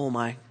I'm at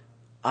home,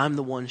 I'm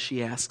the one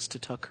she asks to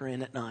tuck her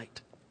in at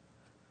night.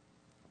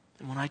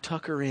 And when I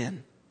tuck her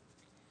in,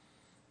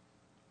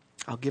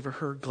 I'll give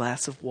her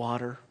glass of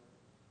water.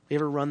 You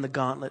ever run the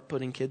gauntlet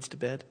putting kids to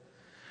bed?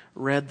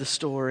 Read the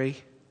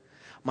story.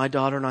 My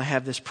daughter and I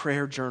have this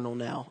prayer journal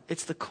now.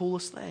 It's the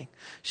coolest thing.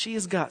 She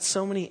has got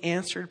so many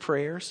answered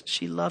prayers.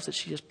 She loves it.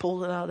 She just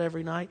pulls it out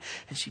every night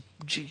and she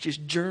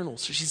just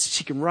journals. So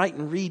she can write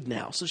and read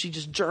now. So she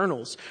just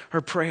journals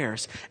her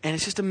prayers. And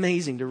it's just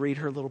amazing to read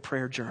her little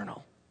prayer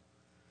journal.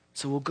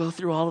 So we'll go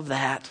through all of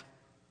that.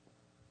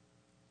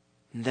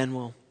 And then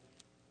we'll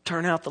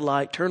turn out the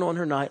light, turn on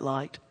her night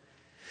light.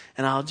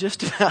 And I'll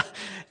just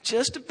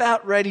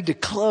about ready to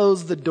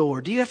close the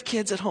door. Do you have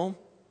kids at home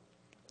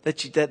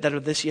that are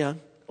this young?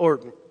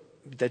 Or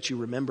that you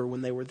remember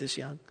when they were this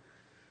young?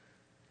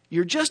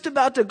 You're just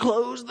about to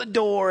close the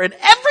door, and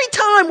every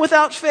time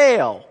without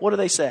fail, what do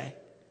they say?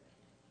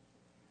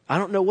 I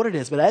don't know what it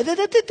is, but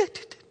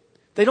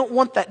they don't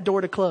want that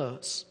door to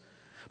close.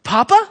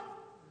 Papa?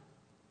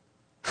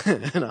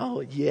 And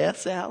I'll,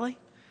 yes, Allie.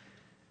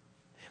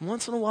 And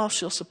once in a while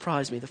she'll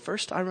surprise me.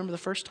 I remember the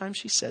first time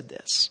she said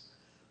this.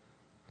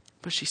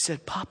 But she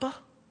said, Papa?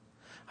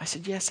 I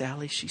said, yes,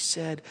 Allie. She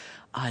said,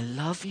 I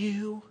love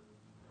you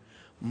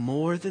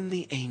more than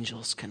the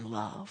angels can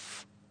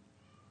love.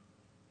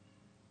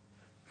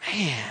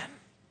 Man.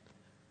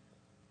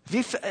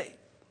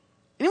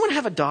 Anyone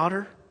have a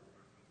daughter?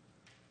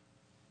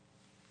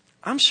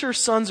 I'm sure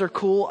sons are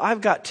cool.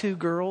 I've got 2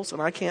 girls,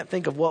 and I can't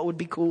think of what would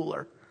be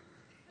cooler.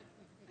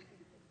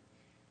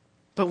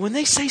 But when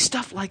they say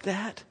stuff like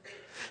that,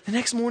 the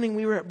next morning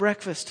we were at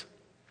breakfast,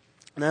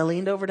 and I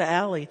leaned over to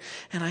Allie,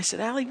 and I said,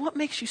 Allie, what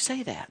makes you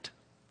say that?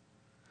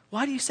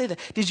 Why do you say that?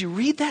 Did you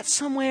read that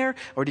somewhere?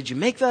 Or did you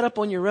make that up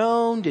on your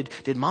own?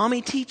 Did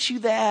Mommy teach you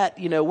that?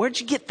 Where'd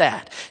you get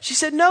that? She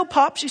said, no,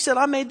 Pop. She said,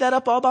 I made that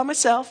up all by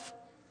myself.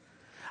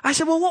 I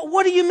said, well,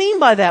 what do you mean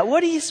by that? What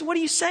do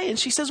you say? And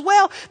she says,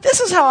 well, this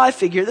is how I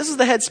figure it. This is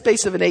the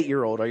headspace of an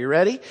 8-year-old. Are you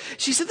ready?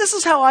 She said, this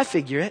is how I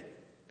figure it.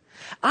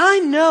 I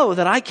know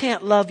that I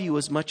can't love you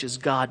as much as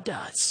God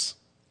does.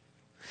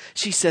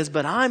 She says,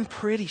 but I'm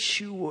pretty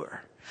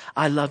sure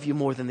I love you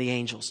more than the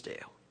angels do.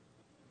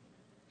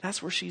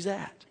 That's where she's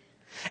at.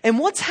 And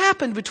what's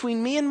happened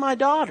between me and my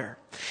daughter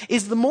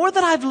is the more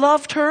that I've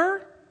loved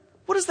her,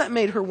 what has that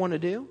made her want to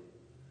do?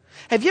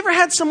 Have you ever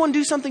had someone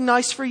do something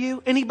nice for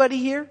you? Anybody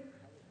here?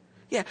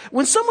 Yeah.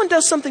 When someone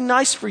does something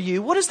nice for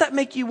you, what does that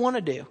make you want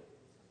to do?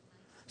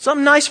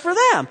 Something nice for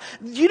them.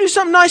 You do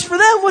something nice for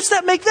them, what's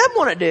that make them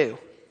want to do?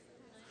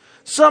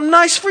 Something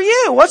nice for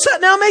you. What's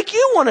that now make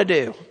you want to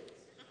do?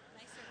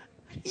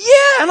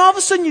 Yeah, and all of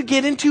a sudden you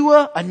get into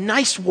a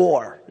nice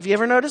war. Have you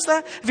ever noticed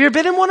that? Have you ever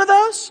been in one of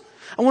those?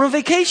 I went on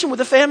vacation with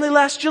a family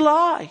last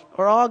July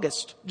or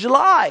August.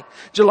 July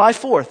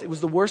 4th. It was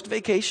the worst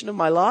vacation of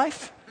my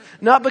life.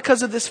 Not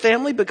because of this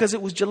family, because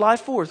it was July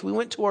 4th. We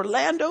went to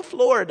Orlando,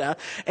 Florida,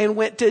 and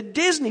went to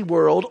Disney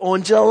World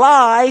on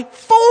July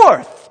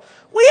 4th.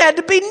 We had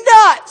to be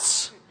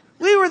nuts.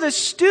 We were the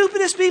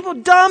stupidest people,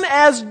 dumb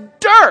as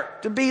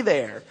dirt, to be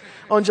there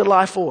on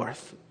July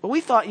 4th. But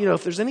we thought,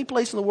 if there's any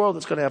place in the world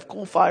that's going to have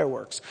cool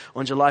fireworks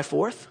on July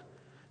 4th,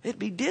 it'd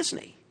be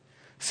Disney.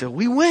 So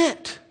we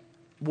went.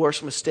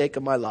 Worst mistake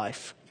of my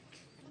life.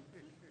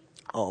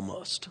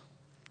 Almost.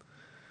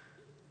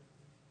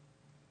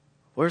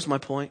 Where's my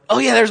point? Oh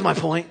yeah, there's my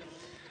point.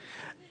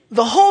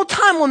 The whole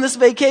time on this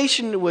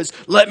vacation it was,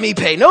 let me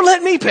pay. No,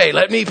 let me pay.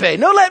 Let me pay.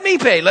 No, let me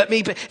pay. Let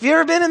me pay. Have you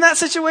ever been in that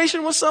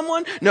situation with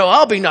someone? No,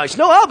 I'll be nice.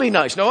 No, I'll be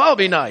nice. No, I'll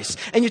be nice.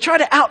 And you try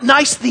to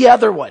out-nice the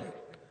other one.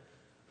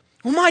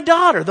 Well, my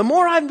daughter, the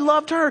more I've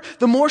loved her,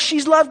 the more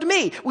she's loved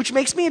me, which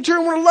makes me in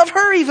turn want to love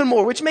her even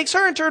more, which makes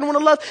her in turn want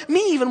to love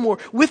me even more.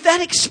 With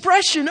that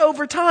expression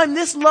over time,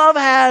 this love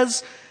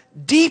has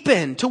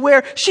deepened to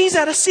where she's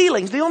at a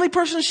ceiling. The only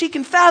person she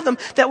can fathom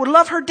that would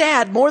love her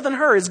dad more than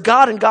her is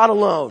God and God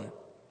alone.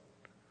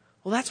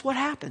 Well, that's what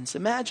happens.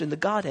 Imagine the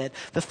Godhead,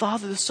 the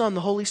Father, the Son,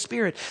 the Holy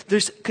Spirit.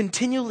 There's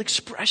continual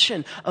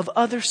expression of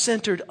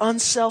other-centered,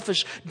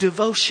 unselfish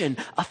devotion,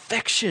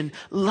 affection,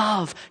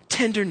 love,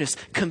 tenderness,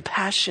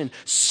 compassion,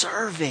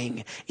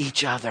 serving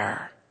each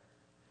other.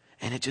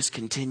 And it just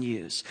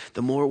continues.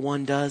 The more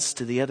one does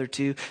to the other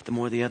two, the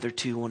more the other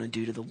two want to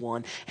do to the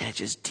one. And it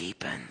just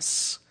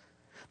deepens.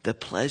 The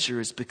pleasure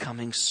is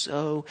becoming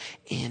so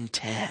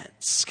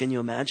intense. Can you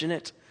imagine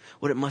it?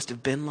 What it must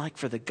have been like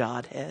for the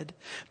Godhead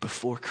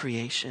before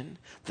creation,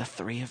 the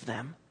 3 of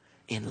them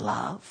in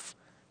love.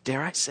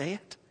 Dare I say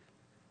it?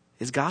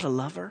 Is God a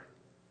lover?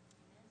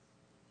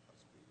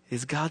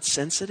 Is God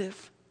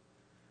sensitive?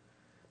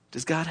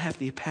 Does God have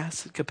the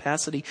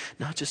capacity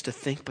not just to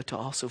think but to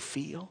also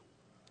feel?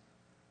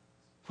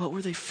 What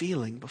were they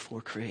feeling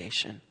before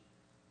creation?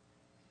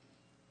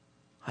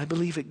 I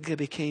believe it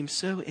became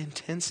so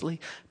intensely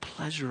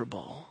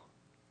pleasurable.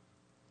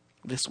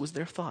 This was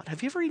their thought.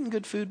 Have you ever eaten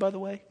good food, by the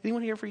way?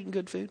 Anyone here ever eaten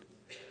good food?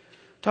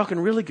 Talking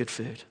really good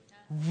food.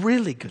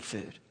 Really good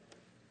food.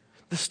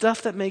 The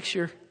stuff that makes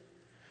your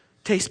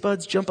taste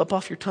buds jump up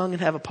off your tongue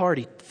and have a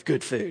party.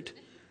 Good food.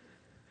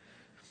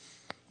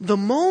 The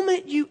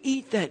moment you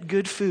eat that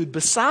good food,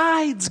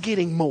 besides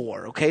getting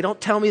more, okay, don't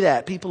tell me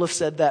that. People have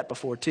said that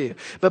before too.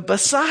 But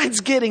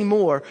besides getting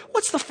more,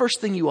 what's the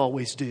first thing you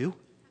always do?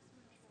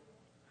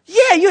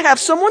 Yeah, you have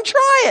someone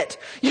try it.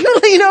 You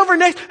lean over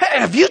next. Hey,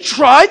 have you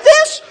tried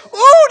this?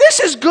 Oh, this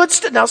is good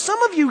stuff. Now,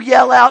 some of you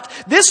yell out,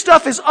 this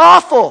stuff is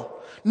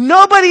awful.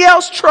 Nobody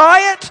else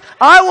try it.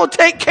 I will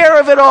take care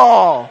of it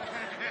all.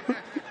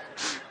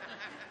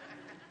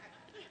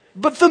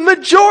 But the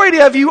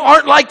majority of you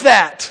aren't like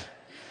that.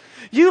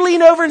 You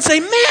lean over and say,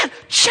 man,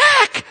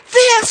 check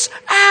this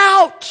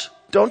out.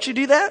 Don't you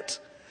do that?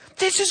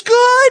 This is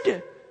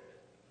good.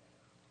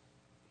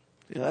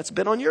 That's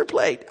been on your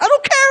plate. I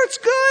don't care. It's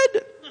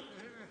good.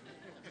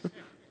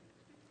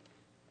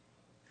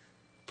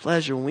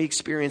 Pleasure. When we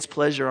experience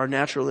pleasure, our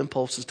natural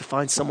impulse is to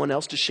find someone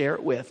else to share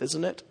it with,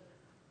 isn't it?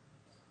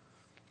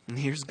 And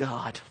here's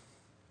God.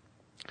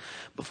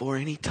 Before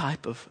any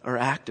type of or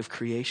act of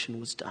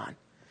creation was done,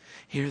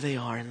 here they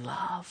are in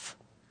love.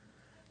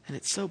 And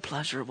it's so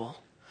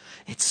pleasurable.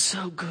 It's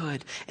so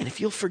good. And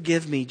if you'll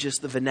forgive me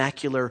just the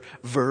vernacular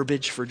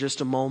verbiage for just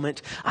a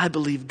moment, I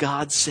believe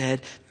God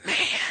said, man,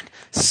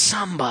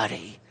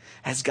 somebody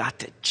has got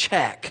to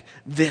check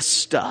this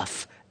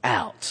stuff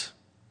out.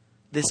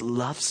 This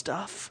love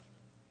stuff.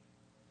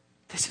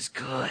 This is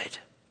good.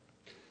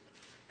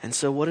 And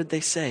so what did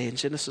they say in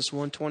Genesis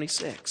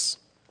 1:26?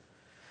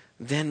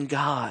 Then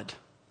God,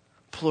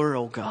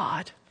 plural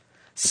God,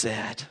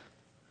 said,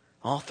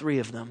 all three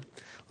of them,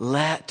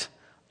 let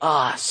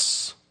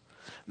us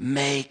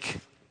make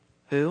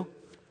who?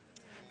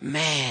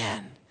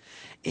 Man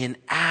in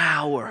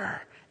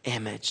our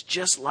image,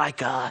 just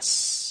like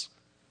us.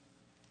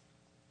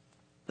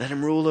 Let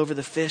him rule over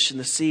the fish in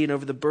the sea and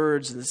over the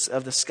birds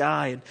of the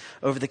sky and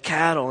over the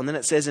cattle. And then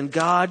it says, and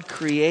God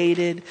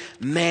created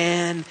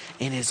man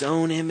in his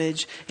own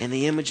image. In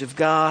the image of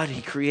God,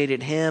 he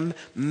created him.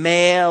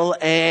 Male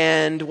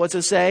and, what's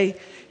it say?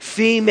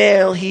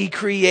 Female, he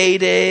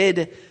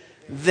created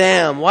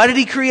them. Why did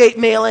he create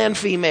male and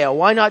female?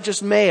 Why not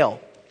just male?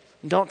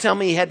 Don't tell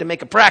me he had to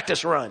make a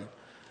practice run.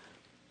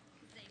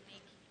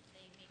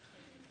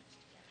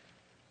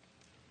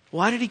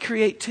 Why did he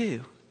create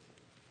two?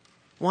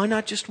 Why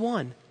not just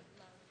one?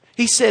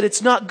 He said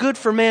it's not good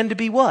for man to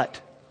be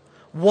what?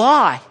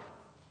 Why?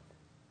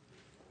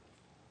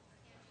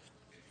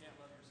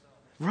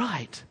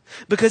 Right.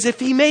 Because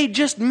if he made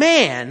just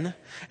man,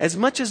 as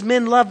much as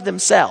men love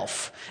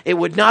themselves, it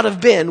would not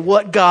have been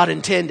what God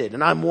intended.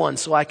 And I'm one,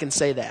 so I can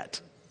say that.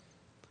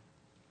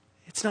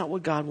 It's not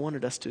what God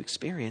wanted us to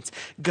experience.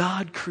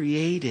 God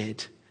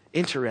created,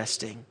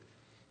 interesting,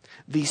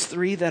 these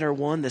three that are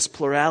one, this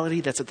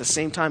plurality that's at the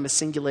same time as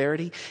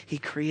singularity, he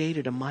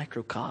created a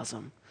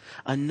microcosm.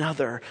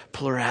 Another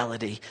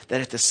plurality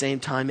that at the same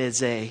time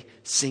is a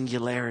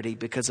singularity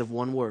because of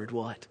one word,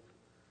 what?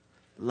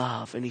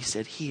 Love. And he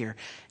said, here,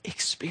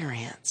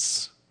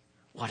 experience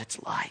what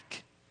it's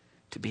like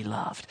to be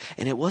loved.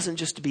 And it wasn't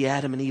just to be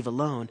Adam and Eve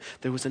alone.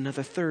 There was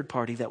another third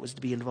party that was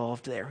to be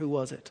involved there. Who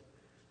was it?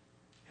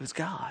 It was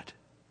God.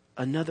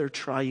 Another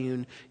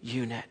triune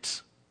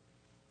unit.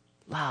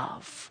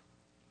 Love.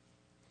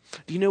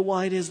 Do you know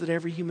why it is that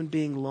every human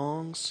being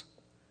longs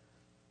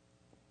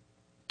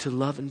to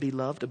love and be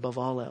loved above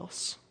all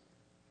else?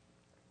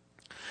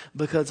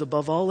 Because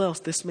above all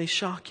else, this may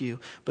shock you,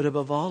 but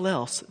above all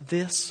else,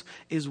 this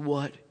is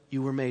what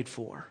you were made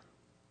for.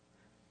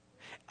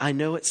 I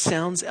know it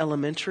sounds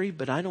elementary,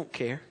 but I don't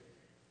care.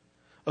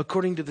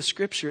 According to the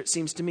scripture, it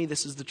seems to me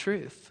this is the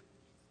truth.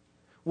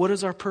 What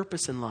is our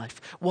purpose in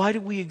life? Why do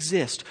we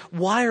exist?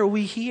 Why are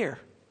we here?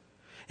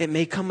 It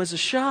may come as a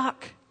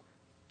shock.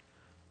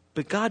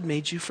 But God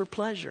made you for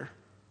pleasure,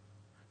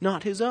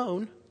 not his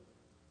own,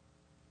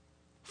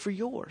 for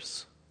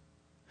yours.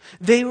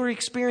 They were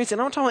experiencing,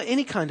 I'm not talking about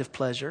any kind of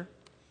pleasure.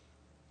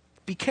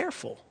 Be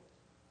careful.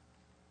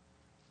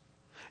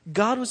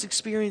 God was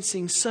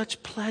experiencing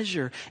such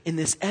pleasure in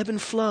this ebb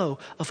and flow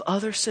of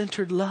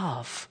other-centered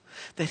love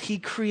that he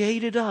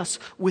created us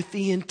with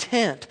the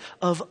intent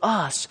of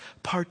us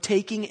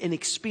partaking and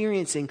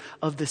experiencing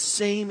of the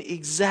same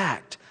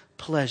exact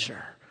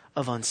pleasure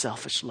of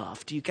unselfish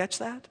love. Do you catch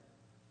that?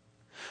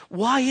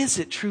 Why is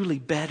it truly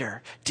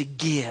better to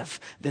give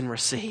than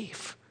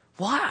receive?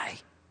 Why?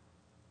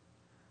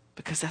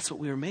 Because that's what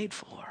we were made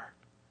for.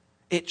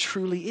 It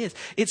truly is.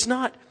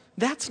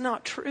 That's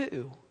not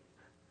true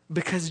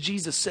because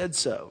Jesus said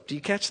so. Do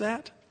you catch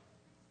that?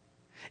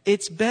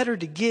 It's better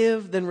to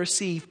give than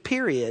receive,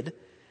 period.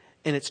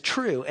 And it's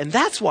true. And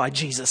that's why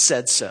Jesus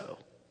said so.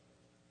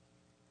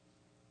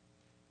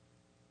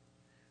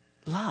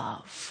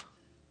 Love.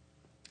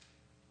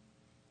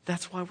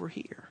 That's why we're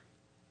here.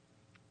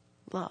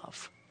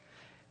 Love.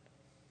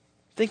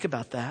 Think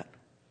about that.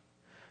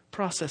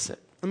 Process it.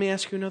 Let me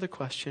ask you another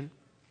question.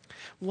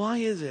 Why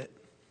is it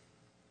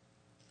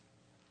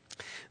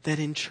that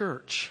in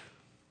church,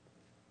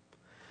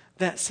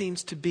 that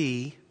seems to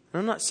be, and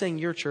I'm not saying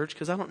your church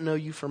because I don't know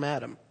you from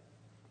Adam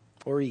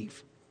or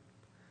Eve.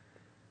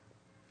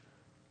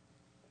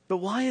 But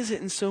why is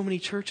it in so many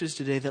churches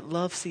today that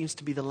love seems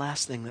to be the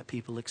last thing that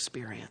people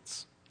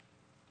experience?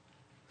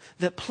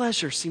 That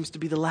pleasure seems to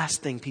be the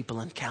last thing people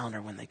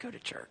encounter when they go to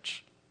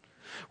church.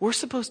 We're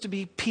supposed to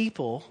be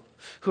people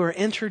who are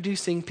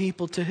introducing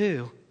people to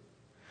who?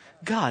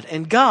 God.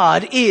 And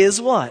God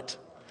is what?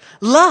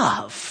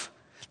 Love.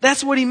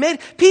 That's what he made.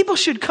 People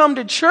should come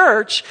to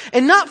church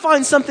and not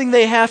find something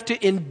they have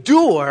to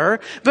endure,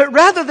 but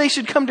rather they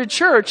should come to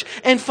church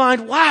and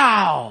find,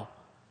 wow,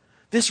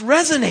 this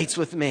resonates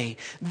with me.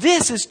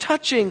 This is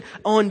touching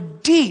on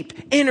deep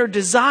inner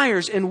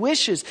desires and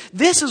wishes.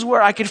 This is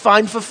where I could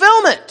find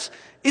fulfillment.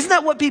 Isn't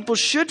that what people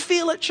should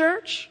feel at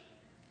church?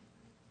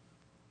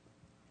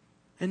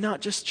 And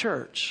not just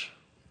church.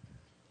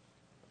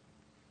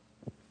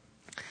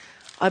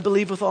 I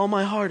believe with all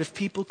my heart if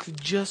people could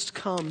just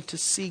come to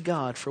see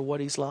God for what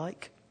He's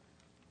like,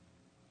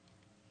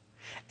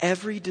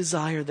 every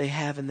desire they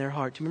have in their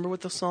heart. Do you remember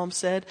what the psalm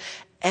said?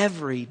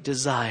 Every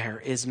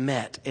desire is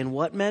met. In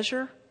what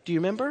measure? Do you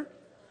remember?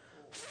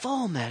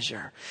 Full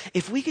measure.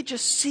 If we could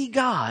just see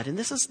God, and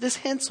this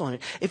hints on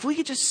it, if we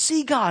could just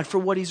see God for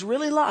what He's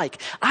really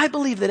like, I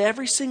believe that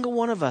every single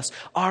one of us,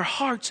 our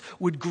hearts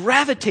would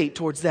gravitate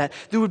towards that.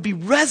 There would be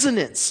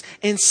resonance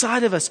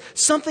inside of us.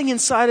 Something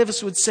inside of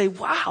us would say,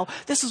 wow,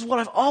 this is what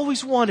I've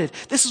always wanted.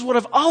 This is what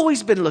I've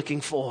always been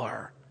looking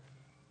for.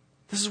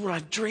 This is what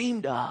I've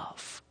dreamed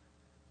of.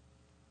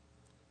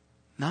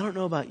 And I don't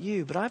know about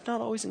you, but I've not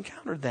always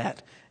encountered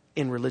that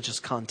in religious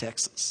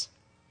contexts.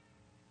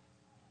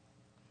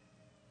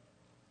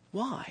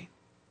 Why?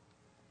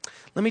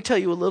 Let me tell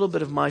you a little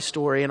bit of my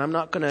story, and I'm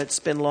not going to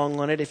spend long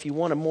on it. If you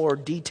want a more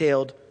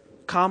detailed,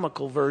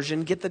 comical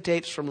version, get the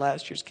tapes from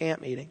last year's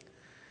camp meeting.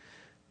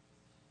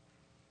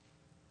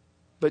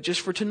 But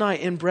just for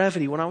tonight, in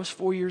brevity, when I was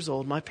 4 years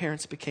old, my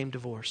parents became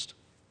divorced.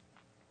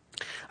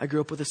 I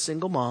grew up with a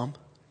single mom,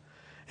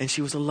 and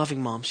she was a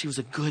loving mom. She was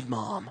a good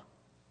mom.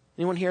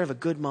 Anyone here have a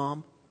good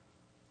mom?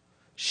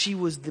 She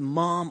was the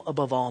mom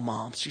above all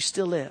moms. She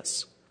still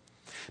is.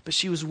 But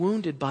she was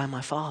wounded by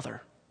my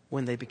father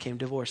when they became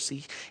divorced.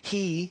 See,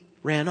 he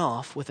ran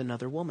off with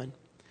another woman.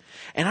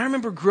 And I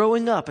remember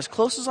growing up, as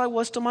close as I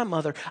was to my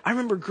mother, I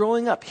remember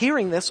growing up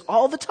hearing this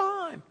all the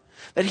time.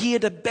 That he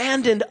had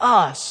abandoned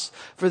us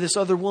for this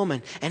other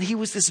woman. And he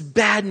was this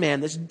bad man,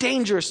 this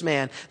dangerous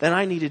man that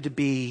I needed to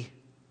be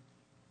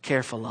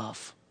careful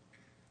of.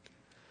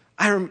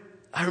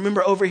 I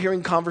remember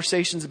overhearing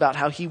conversations about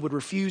how he would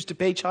refuse to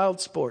pay child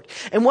support.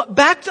 And what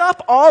backed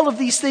up all of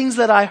these things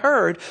that I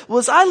heard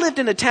was I lived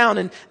in a town,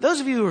 and those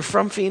of you who are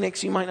from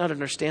Phoenix, you might not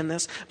understand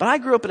this, but I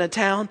grew up in a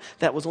town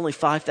that was only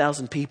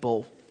 5,000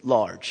 people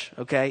large,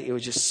 okay? It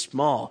was just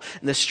small.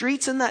 And the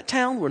streets in that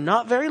town were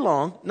not very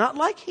long, not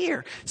like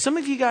here. Some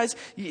of you guys,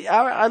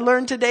 I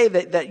learned today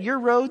that your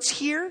roads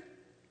here,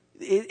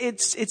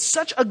 it's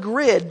such a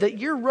grid that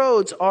your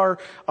roads are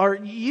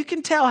you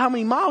can tell how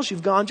many miles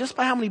you've gone just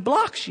by how many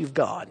blocks you've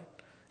gone.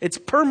 It's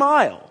per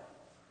mile.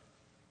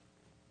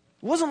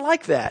 It wasn't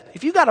like that.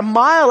 If you got a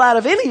mile out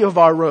of any of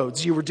our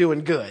roads, you were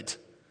doing good.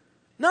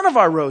 None of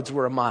our roads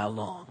were a mile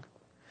long.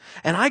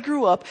 And I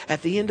grew up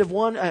at the end of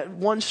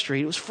one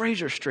street. It was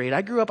Fraser Street.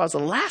 I grew up, I was the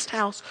last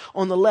house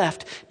on the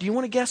left. Do you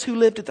want to guess who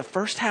lived at the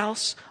first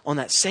house on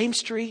that same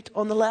street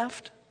on the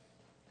left?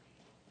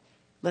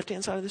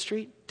 Left-hand side of the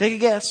street? Take a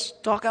guess.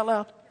 Talk out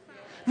loud.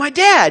 My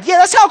dad. Yeah,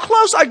 that's how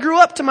close I grew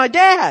up to my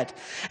dad.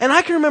 And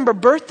I can remember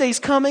birthdays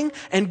coming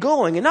and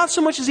going, and not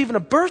so much as even a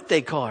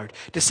birthday card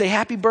to say,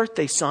 happy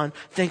birthday, son,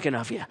 thinking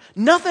of you.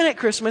 Nothing at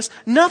Christmas,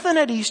 nothing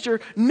at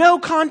Easter, no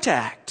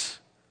contact.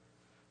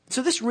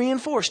 So this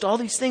reinforced all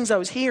these things I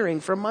was hearing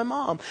from my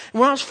mom.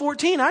 And when I was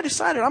 14, I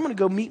decided I'm going to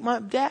go meet my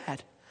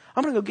dad.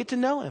 I'm going to go get to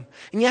know him.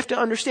 And you have to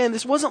understand,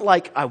 this wasn't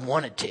like I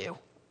wanted to. Have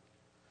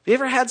you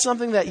ever had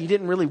something that you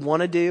didn't really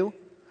want to do,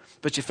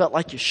 but you felt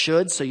like you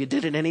should, so you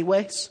did it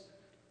anyways?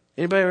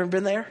 Anybody ever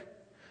been there?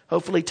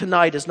 Hopefully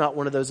tonight is not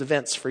one of those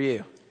events for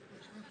you.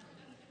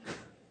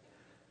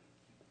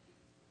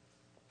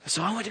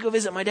 So I went to go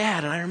visit my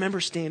dad, and I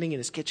remember standing in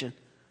his kitchen.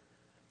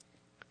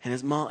 And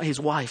his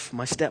wife,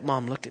 my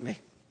stepmom, looked at me.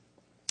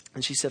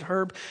 And she said,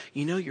 Herb,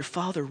 you know your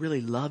father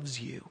really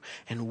loves you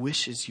and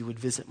wishes you would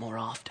visit more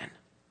often.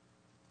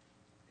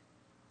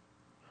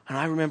 And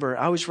I remember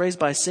I was raised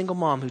by a single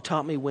mom who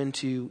taught me when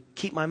to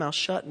keep my mouth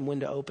shut and when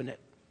to open it.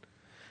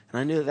 And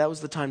I knew that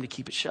was the time to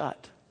keep it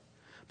shut.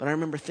 But I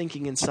remember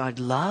thinking inside,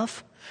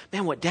 love?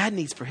 Man, what Dad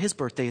needs for his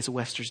birthday is a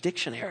Webster's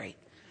Dictionary.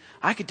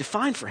 I could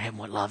define for him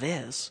what love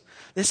is.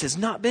 This has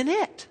not been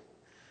it.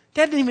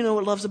 Dad didn't even know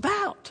what love's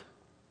about.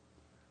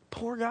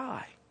 Poor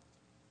guy.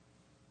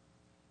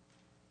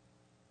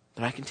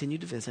 But I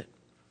continued to visit.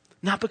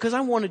 Not because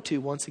I wanted to,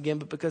 once again,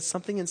 but because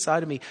something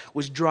inside of me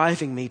was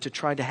driving me to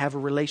try to have a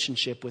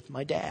relationship with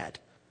my dad.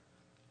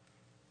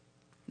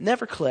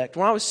 Never clicked.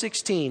 When I was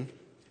 16,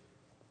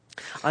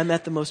 I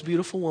met the most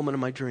beautiful woman of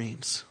my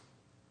dreams.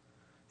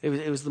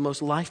 It was the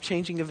most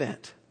life-changing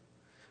event.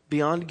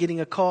 Beyond getting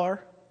a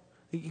car,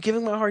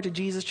 giving my heart to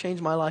Jesus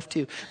changed my life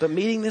too. But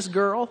meeting this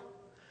girl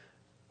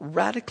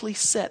radically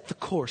set the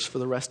course for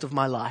the rest of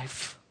my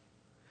life.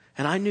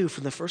 And I knew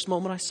from the first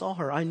moment I saw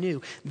her, I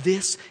knew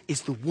this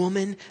is the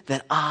woman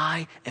that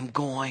I am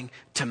going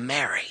to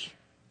marry.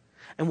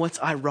 And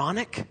what's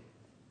ironic,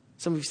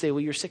 some of you say, well,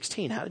 you're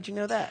 16. How did you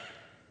know that?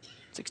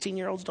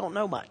 16-year-olds don't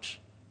know much.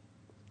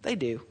 They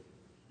do.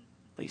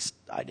 At least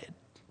I did.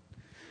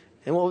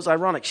 And what was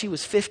ironic, she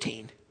was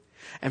 15.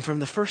 And from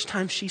the first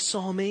time she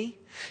saw me,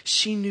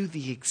 she knew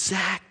the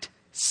exact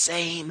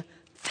same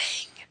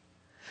thing.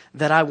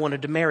 That I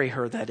wanted to marry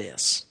her, that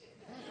is.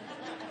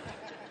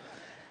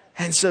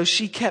 And so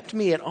she kept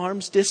me at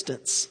arm's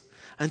distance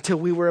until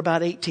we were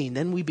about 18.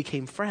 Then we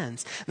became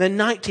friends. Then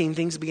 19,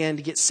 things began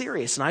to get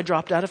serious. And I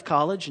dropped out of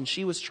college, and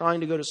she was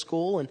trying to go to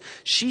school, and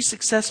she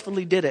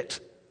successfully did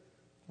it.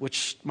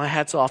 Which, my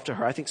hat's off to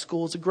her. I think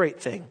school is a great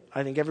thing.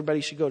 I think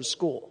everybody should go to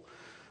school.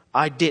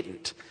 I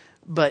didn't.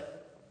 But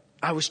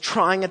I was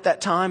trying at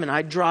that time, and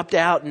I dropped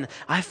out, and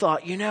I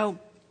thought,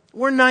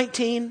 we're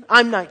 19.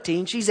 I'm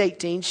 19. She's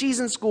 18. She's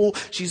in school.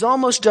 She's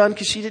almost done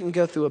because she didn't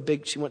go through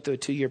she went through a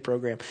 2-year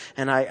program.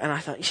 And I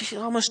thought, she's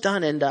almost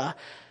done. And,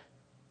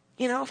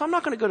 if I'm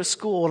not going to go to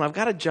school and I've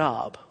got a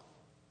job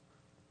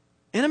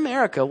in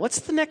America, what's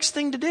the next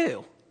thing to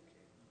do?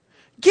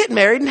 Get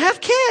married and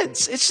have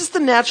kids. It's just the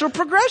natural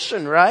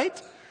progression,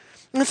 right?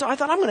 And so I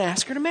thought, I'm going to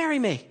ask her to marry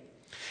me.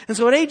 And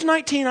so at age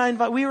 19,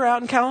 we were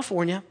out in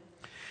California,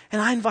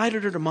 and I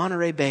invited her to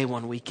Monterey Bay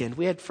one weekend.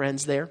 We had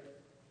friends there.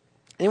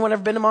 Anyone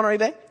ever been to Monterey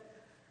Bay?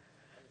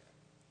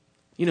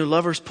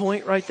 Lover's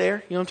Point right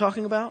there? You know what I'm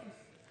talking about?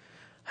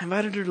 I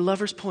invited her to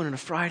Lover's Point on a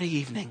Friday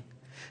evening.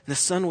 And the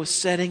sun was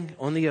setting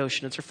on the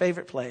ocean. It's her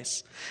favorite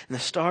place. And the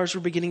stars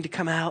were beginning to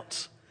come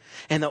out.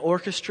 And the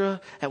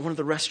orchestra at one of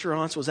the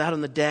restaurants was out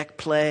on the deck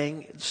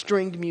playing.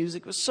 Stringed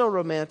music. It was so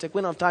romantic.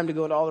 We don't have time to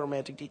go into all the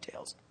romantic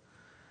details.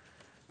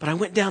 But I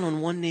went down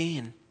on one knee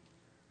and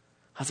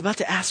I was about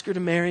to ask her to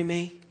marry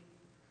me.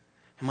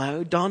 And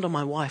it dawned on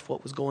my wife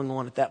what was going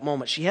on at that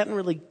moment. She hadn't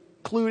really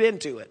clued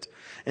into it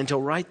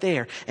until right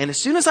there. And as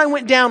soon as I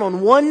went down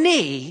on one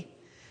knee,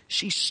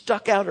 she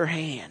stuck out her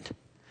hand.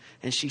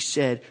 And she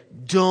said,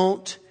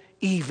 "Don't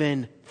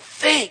even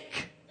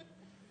think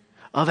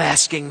of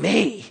asking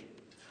me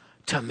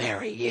to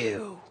marry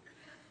you."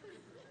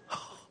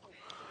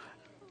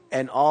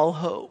 And all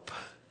hope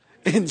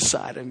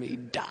inside of me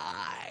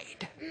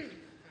died.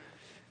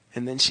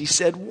 And then she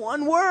said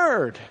one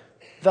word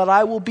that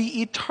I will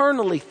be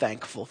eternally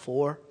thankful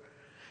for.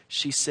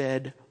 She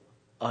said,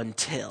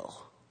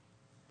 until.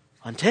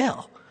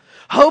 Until.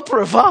 Hope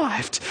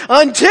revived.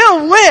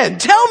 Until when?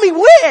 Tell me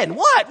when.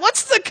 What?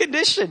 What's the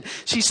condition?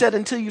 She said,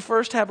 until you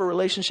first have a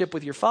relationship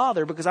with your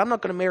father, because I'm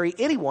not going to marry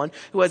anyone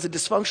who has a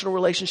dysfunctional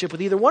relationship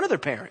with either one of their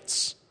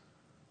parents.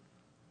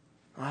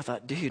 I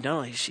thought, dude, not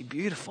only is she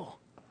beautiful,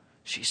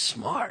 she's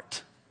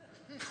smart.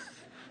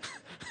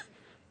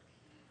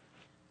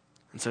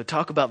 And so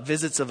talk about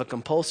visits of a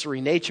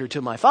compulsory nature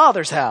to my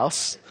father's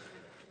house.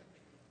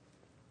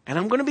 And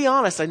I'm going to be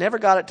honest, I never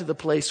got it to the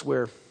place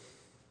where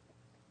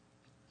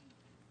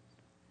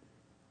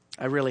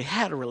I really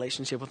had a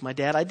relationship with my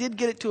dad. I did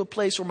get it to a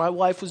place where my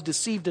wife was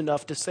deceived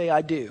enough to say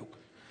I do.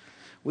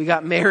 We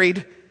got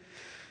married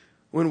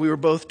when we were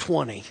both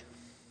 20.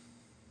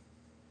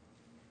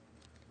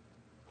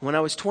 When I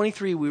was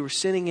 23, we were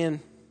sitting in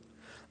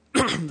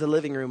the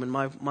living room, and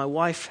my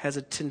wife has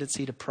a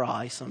tendency to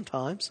pry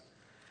sometimes.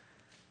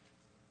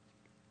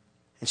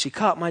 And she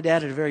caught my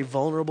dad at a very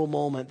vulnerable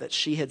moment that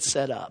she had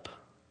set up.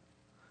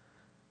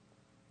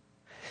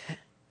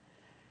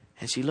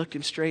 And she looked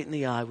him straight in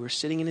the eye. We were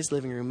sitting in his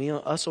living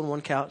room, us on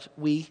one couch,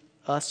 we.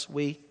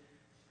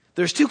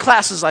 There's 2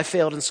 classes I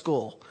failed in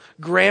school,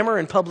 grammar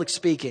and public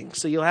speaking.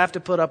 So you'll have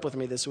to put up with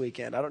me this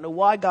weekend. I don't know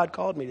why God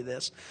called me to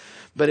this,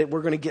 but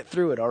we're going to get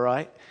through it, all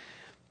right?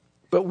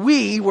 But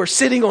we were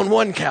sitting on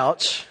one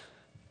couch,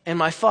 and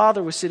my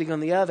father was sitting on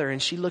the other,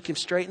 and she looked him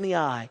straight in the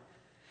eye,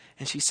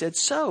 and she said,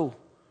 "So,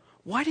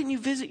 why didn't you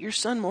visit your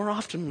son more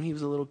often when he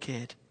was a little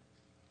kid?"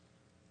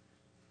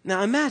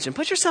 Now imagine,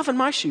 put yourself in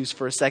my shoes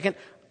for a second.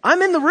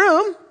 I'm in the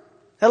room.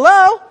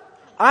 Hello?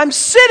 I'm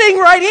sitting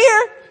right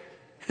here.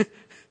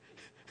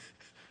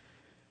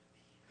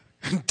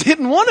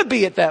 Didn't want to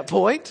be at that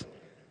point.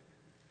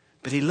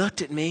 But he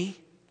looked at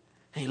me,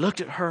 and he looked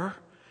at her,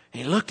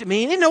 and he looked at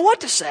me, and he didn't know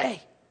what to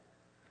say.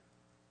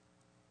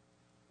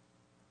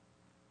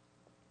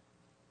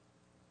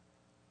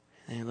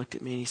 And he looked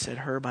at me and he said,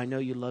 "Herb, I know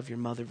you love your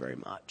mother very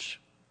much."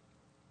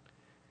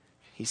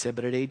 He said,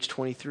 "But at age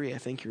 23, I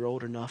think you're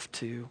old enough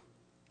to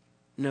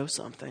know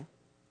something."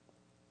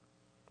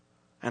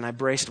 And I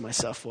braced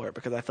myself for it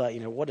because I thought,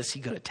 what is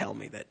he going to tell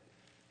me that?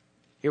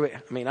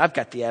 I've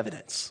got the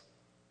evidence.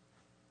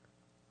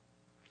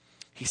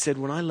 He said,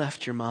 "When I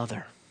left your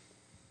mother,"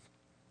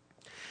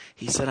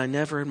 he said, "I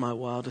never in my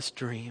wildest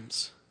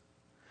dreams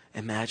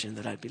imagined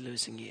that I'd be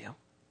losing you."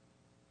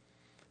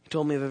 He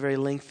told me of a very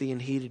lengthy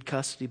and heated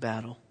custody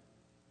battle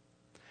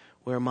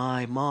where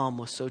my mom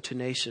was so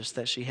tenacious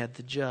that she had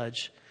the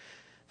judge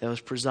that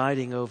was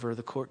presiding over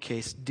the court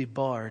case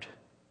debarred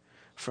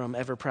from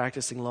ever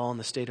practicing law in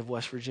the state of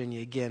West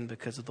Virginia again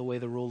because of the way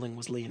the ruling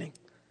was leaning.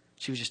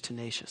 She was just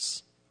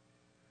tenacious.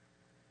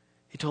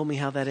 He told me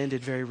how that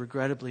ended very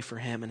regrettably for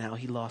him and how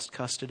he lost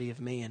custody of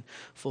me and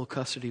full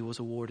custody was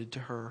awarded to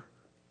her.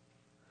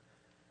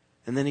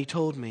 And then he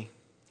told me,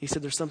 he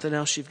said, "There's something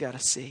else you've got to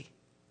see."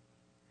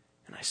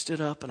 And I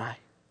stood up and I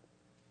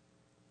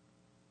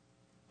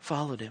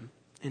followed him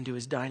into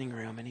his dining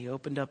room, and he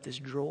opened up this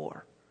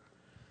drawer.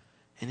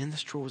 And in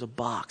this drawer was a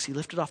box. He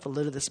lifted off the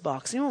lid of this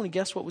box. Anyone want to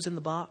guess what was in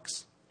the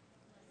box?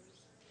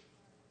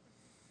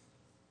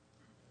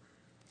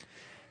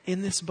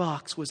 In this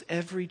box was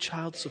every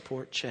child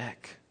support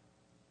check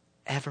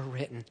ever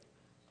written.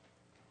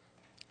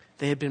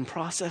 They had been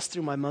processed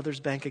through my mother's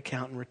bank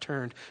account and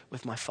returned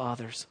with my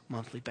father's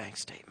monthly bank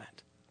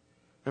statement.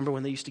 Remember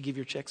when they used to give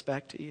your checks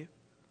back to you?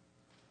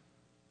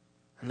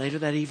 And later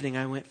that evening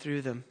I went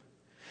through them.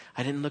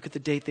 I didn't look at the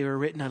date they were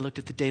written. I looked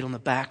at the date on the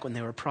back when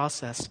they were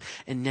processed.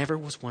 And never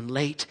was one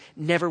late.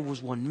 Never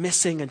was one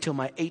missing until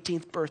my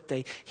 18th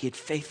birthday. He had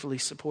faithfully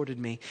supported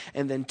me.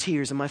 And then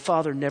tears. And my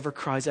father never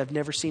cries. I've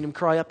never seen him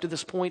cry up to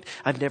this point.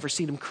 I've never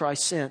seen him cry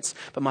since.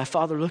 But my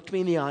father looked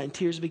me in the eye and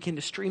tears began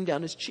to stream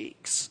down his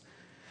cheeks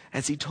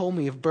as he told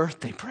me of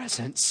birthday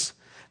presents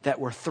that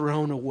were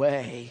thrown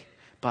away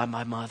by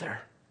my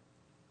mother.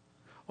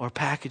 Or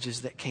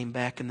packages that came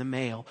back in the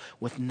mail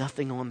with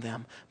nothing on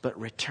them but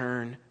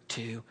return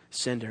to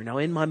sender. Now,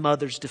 in my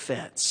mother's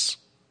defense,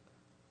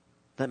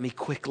 let me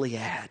quickly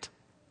add,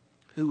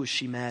 who was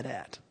she mad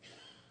at?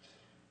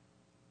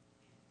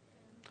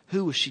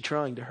 Who was she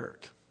trying to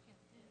hurt?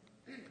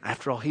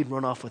 After all, he'd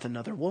run off with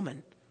another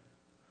woman.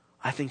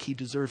 I think he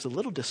deserves a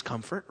little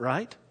discomfort,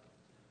 right?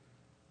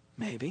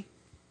 Maybe.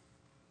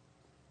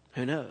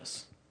 Who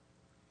knows?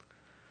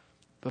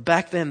 But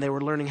back then they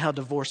were learning how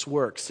divorce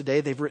works.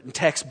 Today they've written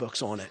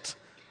textbooks on it.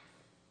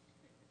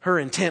 Her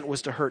intent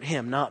was to hurt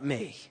him, not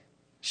me.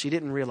 She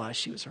didn't realize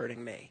she was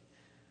hurting me.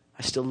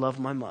 I still love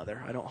my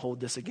mother. I don't hold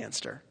this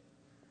against her.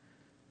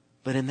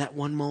 But in that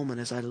one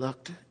moment, as I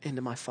looked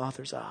into my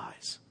father's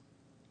eyes,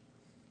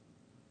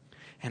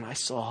 and I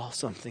saw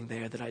something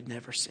there that I'd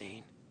never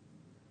seen.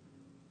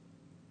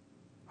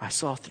 I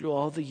saw through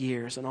all the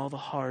years and all the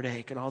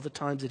heartache and all the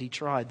times that he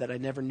tried that I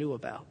never knew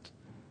about.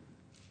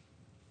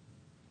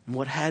 And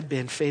what had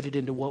been faded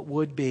into what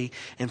would be.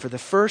 And for the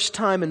first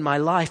time in my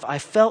life, I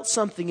felt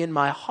something in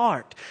my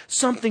heart.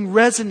 Something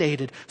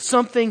resonated.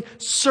 Something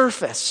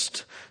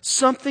surfaced.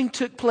 Something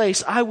took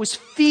place. I was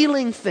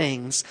feeling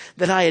things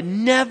that I had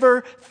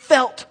never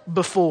felt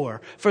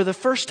before. For the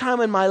first time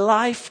in my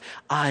life,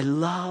 I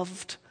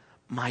loved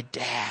my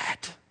dad.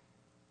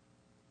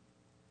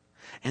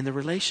 And the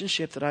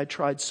relationship that I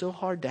tried so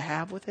hard to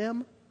have with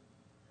him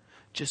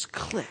just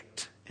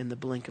clicked in the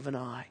blink of an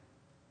eye.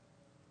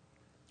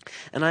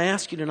 And I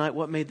ask you tonight,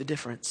 what made the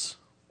difference?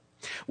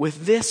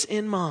 With this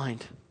in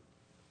mind,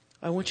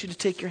 I want you to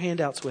take your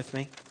handouts with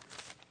me.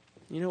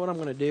 You know what I'm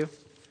going to do?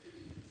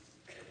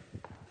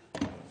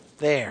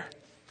 There.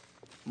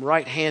 I'm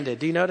right-handed.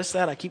 Do you notice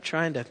that? I keep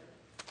trying to...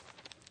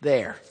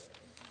 There.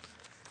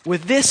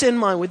 With this in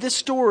mind, with this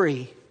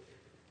story,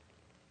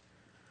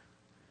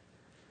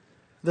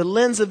 the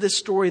lens of this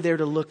story there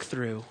to look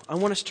through, I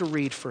want us to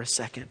read for a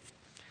second.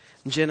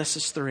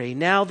 Genesis 3.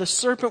 Now the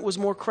serpent was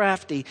more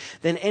crafty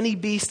than any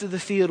beast of the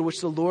field which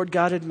the Lord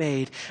God had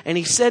made. And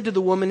he said to the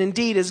woman,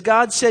 indeed, as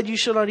God said, you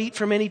shall not eat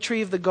from any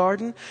tree of the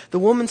garden. The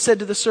woman said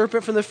to the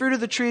serpent, from the fruit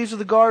of the trees of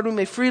the garden we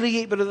may freely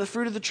eat, but of the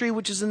fruit of the tree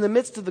which is in the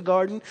midst of the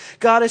garden,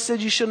 God has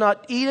said, you shall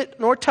not eat it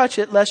nor touch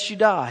it, lest you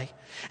die.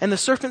 And the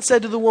serpent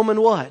said to the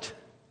woman, what?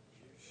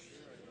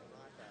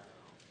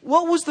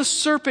 What was the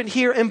serpent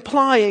here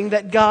implying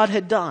that God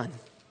had done?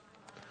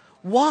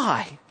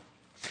 Why?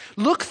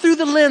 Look through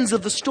the lens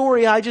of the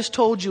story I just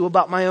told you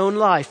about my own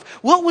life.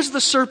 What was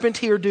the serpent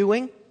here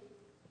doing?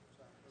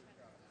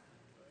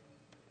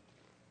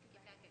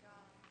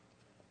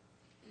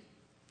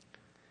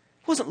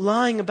 He wasn't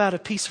lying about a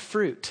piece of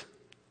fruit.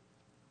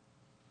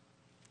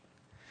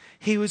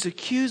 He was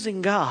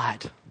accusing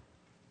God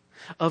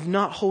of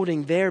not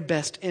holding their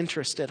best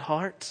interest at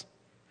heart,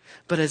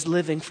 but as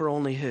living for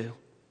only who?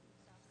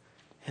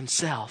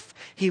 Himself.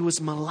 He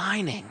was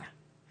maligning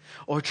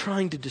or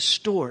trying to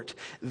distort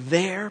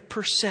their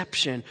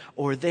perception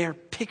or their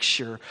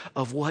picture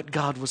of what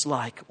God was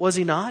like. Was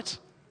he not?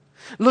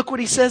 Look what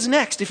he says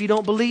next, if you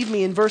don't believe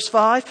me, in verse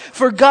 5.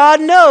 For God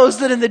knows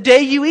that in the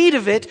day you eat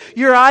of it,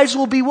 your eyes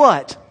will be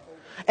what?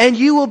 And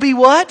you will be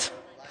what?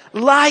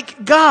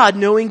 Like God,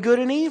 knowing good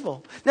and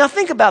evil. Now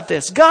think about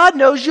this. God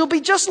knows you'll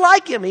be just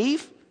like him,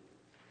 Eve.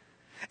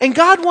 And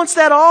God wants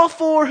that all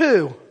for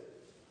who?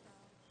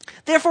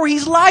 Therefore,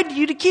 he's lied to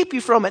you to keep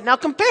you from it. Now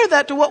compare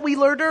that to what we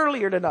learned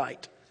earlier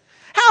tonight.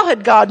 How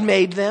had God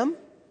made them?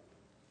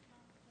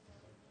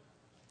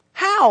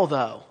 How,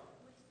 though?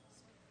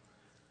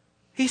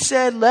 He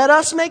said, let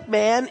us make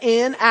man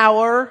in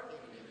our...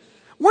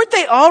 Weren't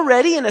they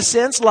already, in a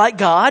sense, like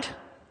God?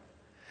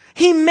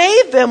 He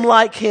made them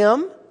like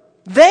him.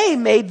 They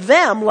made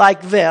them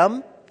like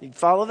them. You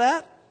follow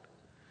that?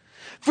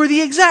 For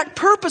the exact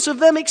purpose of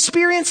them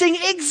experiencing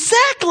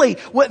exactly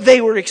what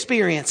they were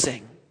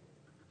experiencing.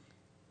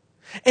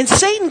 And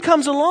Satan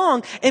comes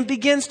along and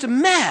begins to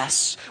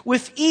mess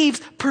with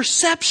Eve's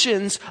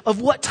perceptions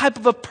of what type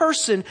of a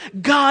person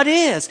God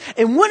is.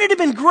 And wouldn't it have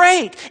been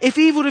great if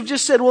Eve would have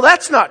just said, well,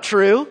 that's not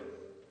true?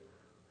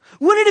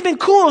 Wouldn't it have been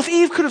cool if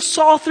Eve could have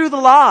saw through the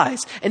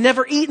lies and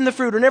never eaten the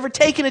fruit or never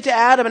taken it to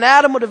Adam, and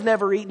Adam would have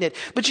never eaten it?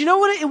 But you know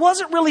what? It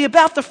wasn't really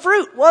about the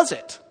fruit, was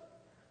it?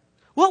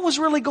 What was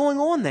really going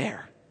on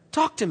there?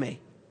 Talk to me.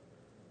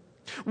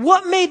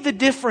 What made the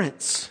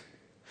difference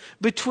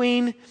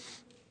between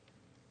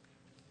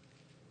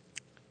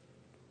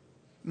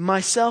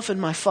myself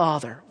and my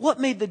father? What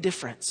made the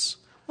difference?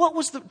 What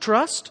was the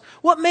trust?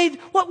 What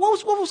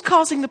was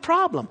causing the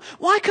problem?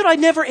 Why could I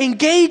never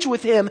engage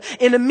with him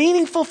in a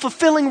meaningful,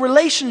 fulfilling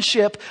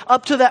relationship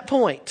up to that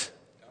point?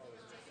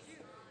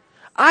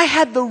 I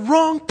had the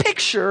wrong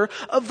picture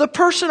of the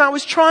person I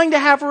was trying to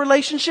have a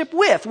relationship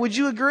with. Would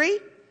you agree?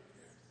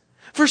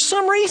 For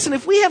some reason,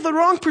 if we have the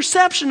wrong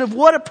perception of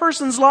what a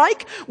person's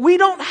like, we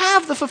don't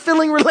have the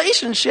fulfilling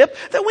relationship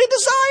that we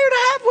desire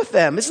to have with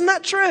them. Isn't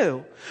that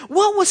true?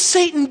 What was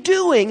Satan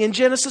doing in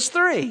Genesis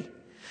 3?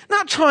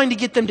 Not trying to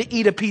get them to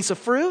eat a piece of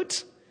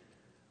fruit.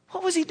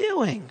 What was he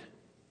doing?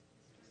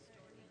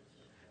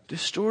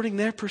 Distorting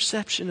their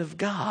perception of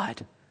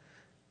God.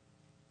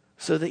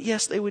 So that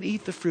yes, they would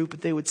eat the fruit,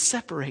 but they would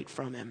separate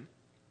from him.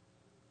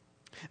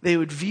 They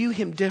would view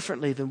him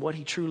differently than what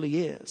he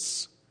truly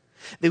is.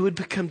 They would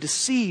become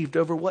deceived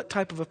over what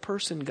type of a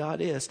person God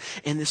is.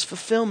 And this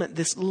fulfillment,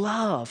 this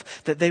love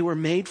that they were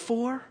made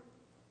for,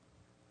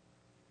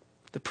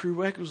 the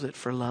prerequisite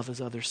for love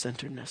is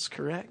other-centeredness,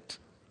 correct?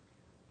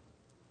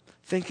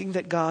 Thinking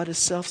that God is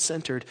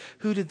self-centered,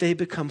 who did they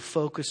become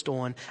focused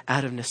on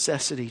out of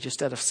necessity,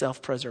 just out of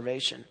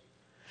self-preservation?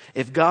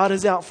 If God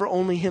is out for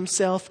only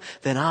himself,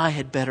 then I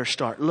had better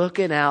start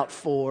looking out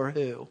for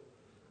who?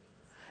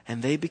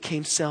 And they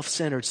became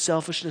self-centered.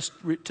 Selfishness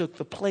took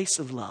the place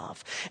of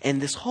love. And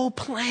this whole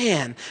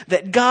plan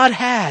that God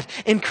had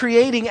in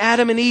creating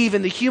Adam and Eve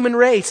and the human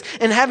race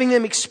and having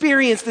them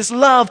experience this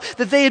love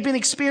that they had been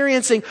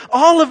experiencing,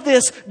 all of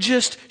this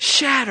just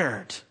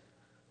shattered.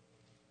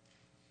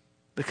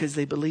 Because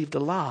they believed a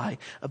lie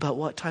about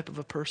what type of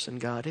a person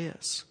God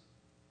is.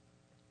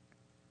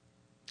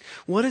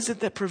 What is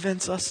it that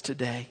prevents us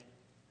today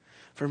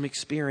from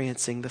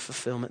experiencing the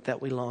fulfillment that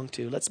we long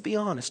to? Let's be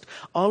honest.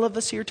 All of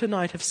us here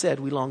tonight have said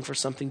we long for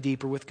something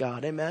deeper with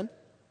God. Amen?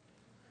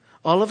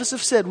 All of us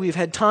have said we've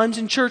had times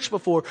in church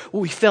before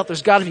where we felt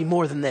there's got to be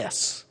more than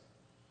this.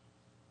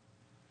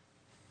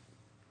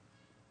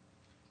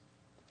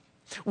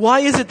 Why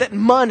is it that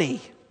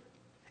money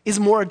is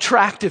more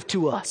attractive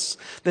to us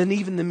than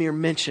even the mere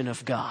mention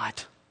of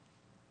God?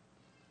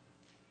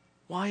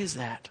 Why is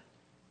that?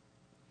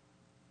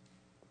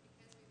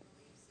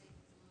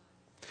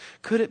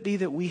 Could it be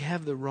that we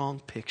have the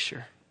wrong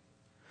picture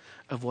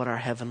of what our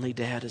heavenly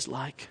dad is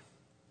like?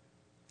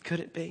 Could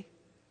it be?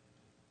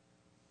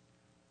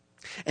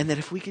 And that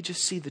if we could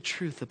just see the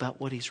truth about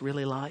what he's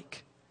really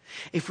like,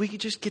 if we could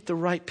just get the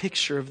right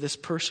picture of this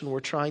person we're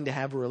trying to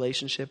have a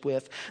relationship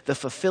with, the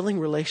fulfilling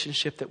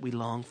relationship that we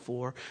long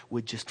for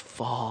would just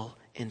fall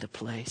into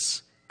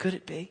place. Could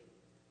it be?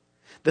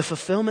 The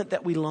fulfillment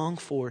that we long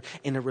for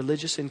in a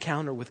religious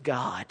encounter with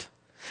God,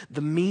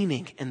 the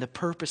meaning and the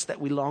purpose that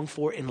we long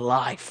for in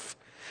life.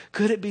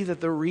 Could it be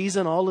that the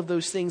reason all of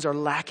those things are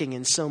lacking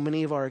in so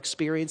many of our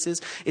experiences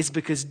is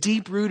because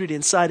deep rooted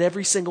inside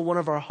every single one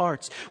of our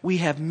hearts, we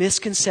have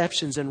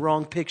misconceptions and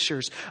wrong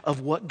pictures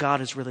of what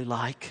God is really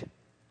like?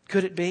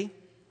 Could it be?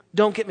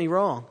 Don't get me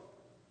wrong.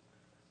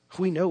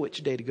 We know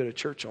which day to go to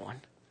church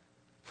on.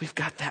 We've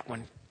got that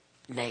one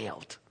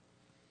nailed.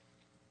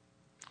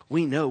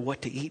 We know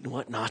what to eat and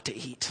what not to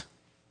eat.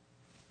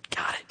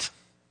 Got it.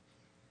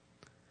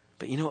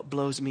 But you know what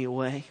blows me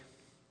away?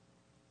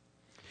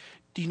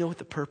 Do you know what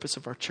the purpose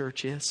of our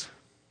church is?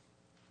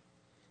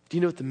 Do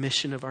you know what the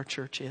mission of our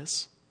church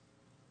is?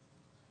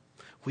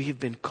 We have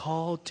been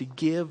called to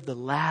give the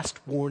last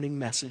warning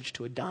message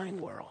to a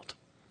dying world.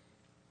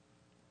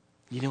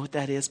 You know what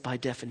that is by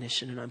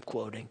definition, and I'm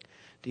quoting.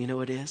 Do you know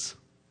what it is?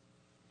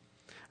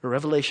 A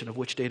revelation of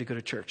which day to go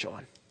to church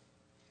on.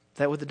 Is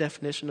that what the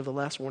definition of the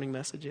last warning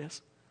message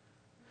is?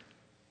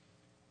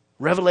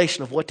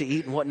 Revelation of what to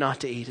eat and what not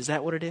to eat. Is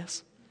that what it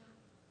is?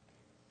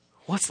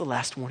 What's the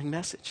last warning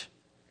message?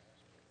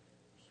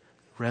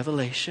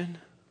 Revelation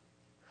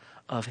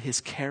of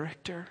his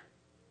character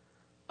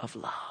of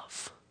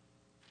love.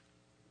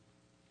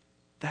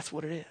 That's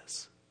what it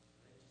is.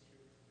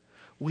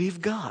 We've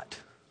got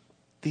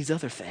these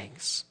other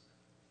things.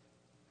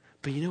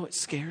 But you know what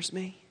scares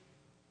me?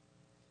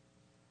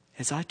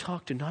 As I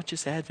talk to not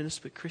just Adventists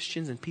but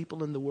Christians and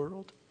people in the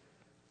world,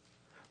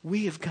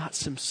 we have got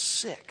some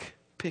sick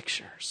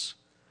pictures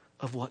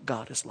of what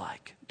God is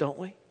like, don't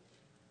we?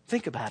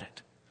 Think about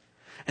it.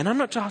 And I'm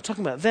not talking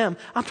about them.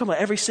 I'm talking about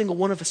every single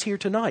one of us here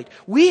tonight.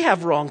 We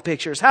have wrong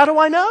pictures. How do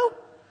I know?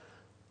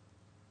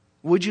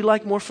 Would you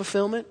like more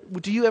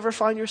fulfillment? Do you ever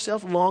find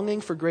yourself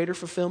longing for greater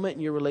fulfillment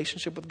in your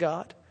relationship with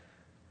God?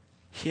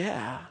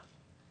 Yeah.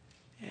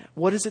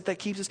 What is it that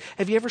keeps us?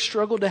 Have you ever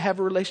struggled to have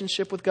a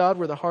relationship with God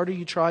where the harder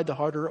you tried, the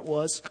harder it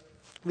was? Have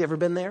you ever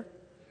been there?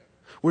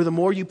 Where the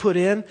more you put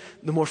in,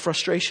 the more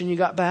frustration you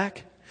got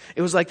back?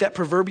 It was like that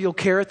proverbial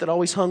carrot that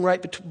always hung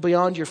right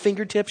beyond your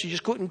fingertips. You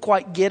just couldn't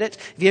quite get it.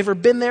 Have you ever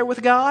been there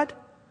with God?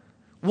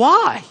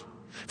 Why?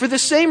 For the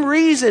same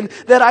reason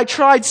that I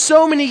tried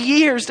so many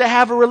years to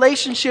have a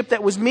relationship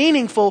that was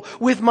meaningful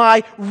with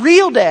my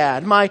real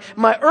dad, my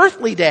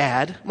earthly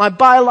dad, my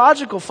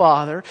biological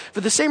father.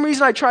 For the same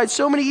reason I tried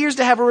so many years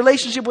to have a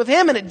relationship with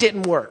him and it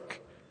didn't work.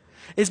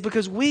 Is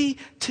because we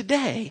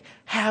today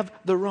have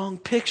the wrong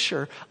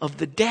picture of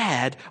the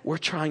dad we're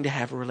trying to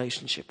have a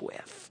relationship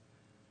with.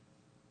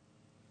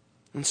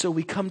 And so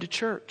we come to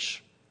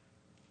church.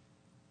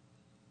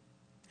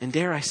 And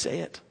dare I say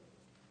it?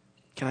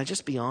 Can I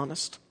just be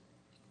honest?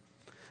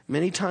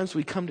 Many times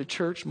we come to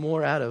church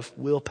more out of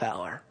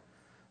willpower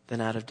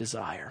than out of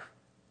desire,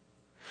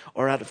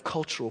 or out of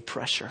cultural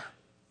pressure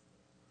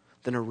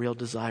than a real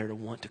desire to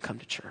want to come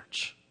to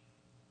church.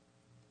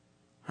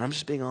 I'm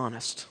just being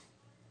honest.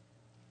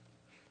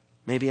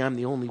 Maybe I'm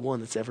the only one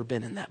that's ever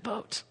been in that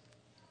boat.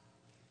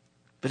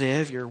 But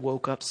have you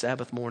woke up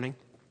Sabbath morning,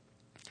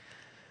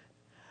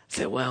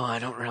 said, well, I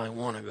don't really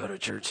want to go to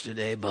church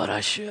today, but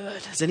I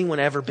should. Has anyone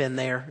ever been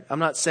there? I'm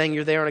not saying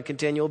you're there on a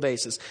continual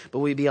basis, but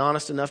will you be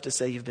honest enough to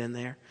say you've been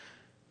there?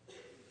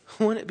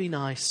 Wouldn't it be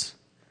nice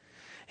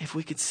if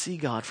we could see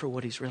God for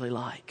what He's really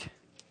like?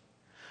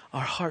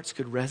 Our hearts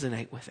could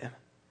resonate with Him.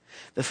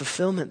 The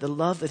fulfillment, the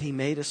love that He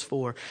made us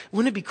for.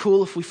 Wouldn't it be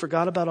cool if we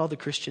forgot about all the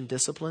Christian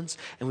disciplines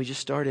and we just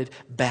started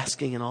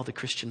basking in all the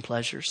Christian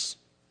pleasures?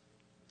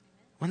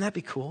 Wouldn't that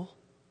be cool?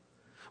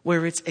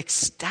 Where it's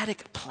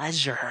ecstatic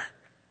pleasure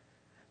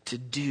to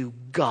do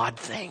God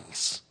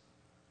things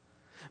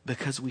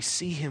because we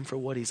see Him for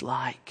what He's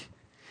like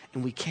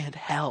and we can't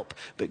help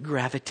but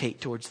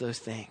gravitate towards those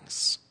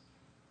things.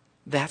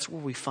 That's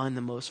where we find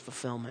the most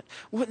fulfillment.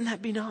 Wouldn't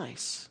that be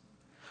nice?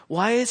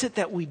 Why is it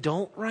that we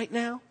don't right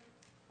now?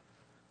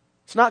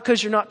 It's not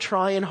because you're not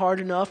trying hard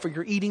enough, or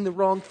you're eating the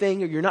wrong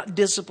thing, or you're not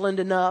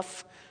disciplined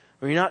enough,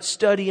 or you're not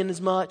studying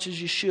as much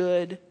as you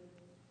should.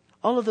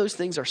 All of those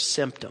things are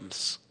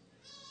symptoms.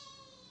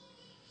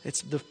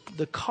 It's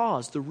the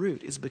cause, the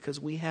root is because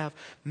we have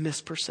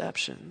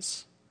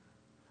misperceptions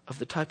of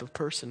the type of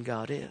person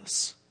God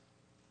is.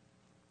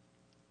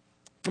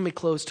 Let me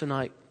close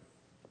tonight.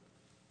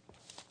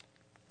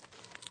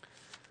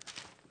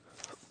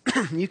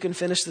 You can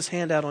finish this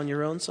handout on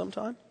your own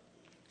sometime.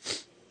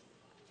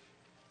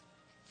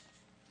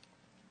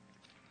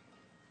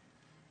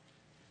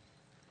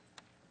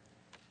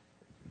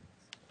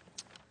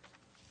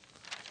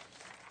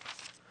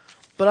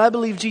 But I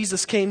believe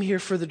Jesus came here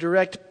for the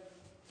direct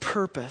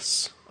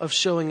purpose of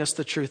showing us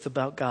the truth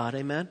about God.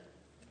 Amen?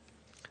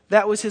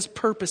 That was His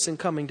purpose in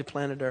coming to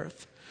planet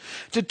Earth.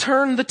 To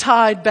turn the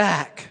tide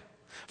back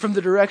from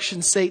the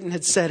direction Satan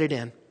had set it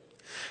in.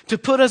 To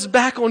put us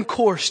back on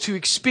course to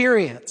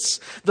experience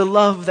the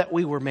love that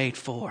we were made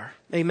for.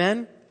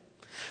 Amen?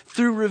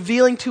 Through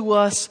revealing to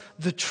us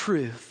the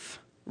truth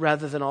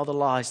rather than all the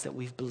lies that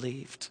we've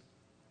believed.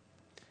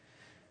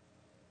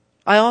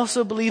 I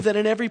also believe that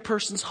in every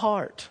person's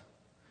heart,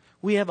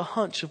 we have a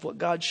hunch of what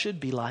God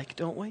should be like,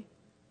 don't we?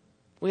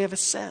 We have a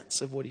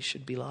sense of what He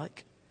should be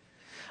like.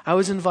 I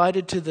was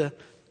invited to the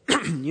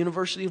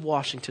University of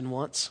Washington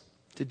once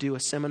to do a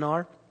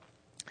seminar.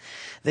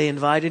 They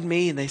invited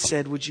me and they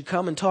said, would you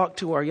come and talk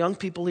to our young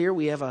people here?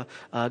 We have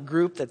a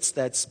group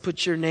that's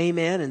put your name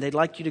in and they'd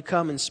like you to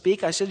come and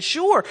speak. I said,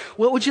 sure.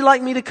 What would you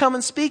like me to come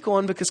and speak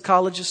on? Because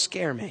colleges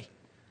scare me.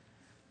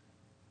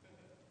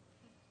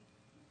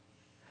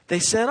 They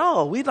said,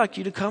 oh, we'd like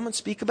you to come and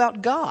speak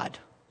about God.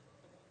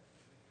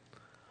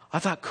 I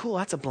thought, cool,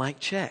 that's a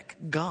blank check.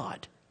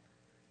 God.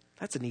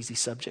 That's an easy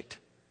subject.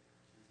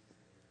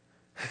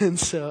 And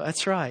so,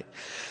 that's right.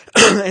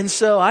 And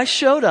so I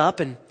showed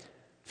up and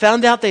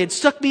found out they had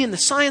stuck me in the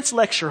science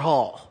lecture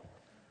hall.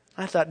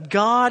 I thought,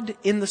 God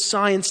in the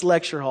science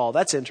lecture hall.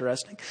 That's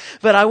interesting.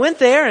 But I went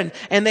there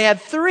and they had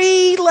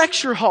 3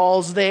 lecture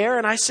halls there.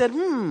 And I said,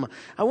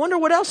 I wonder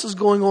what else is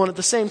going on at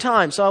the same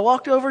time. So I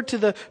walked over to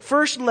the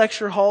first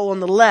lecture hall on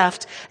the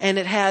left, and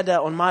it had,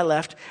 on my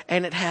left,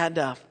 and it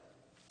had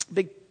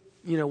big,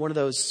 one of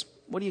those,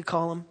 what do you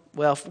call them?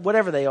 Well,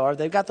 whatever they are,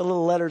 they've got the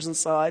little letters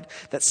inside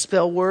that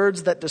spell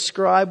words that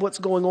describe what's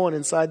going on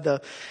inside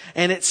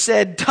and it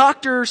said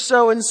Dr.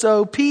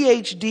 So-and-so,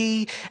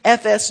 PhD,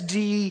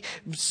 FSD,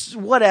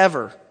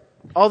 whatever.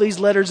 All these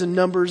letters and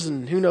numbers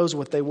and who knows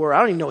what they were. I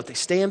don't even know what they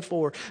stand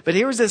for. But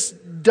here was this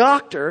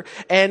doctor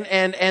and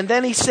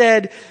then it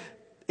said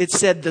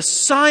the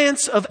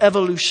science of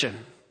evolution.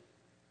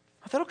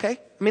 I thought, okay.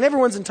 I mean,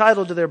 everyone's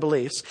entitled to their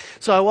beliefs.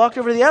 So I walked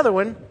over to the other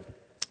one.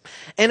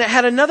 And it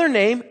had another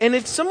name. And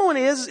if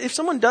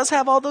someone does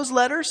have all those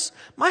letters,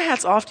 my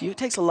hat's off to you. It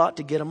takes a lot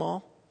to get them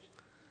all.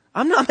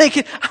 I'm not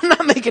making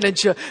a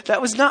joke.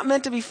 That was not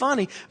meant to be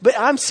funny. But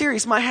I'm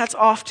serious. My hat's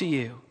off to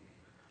you.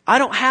 I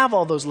don't have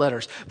all those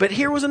letters. But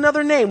here was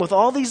another name with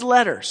all these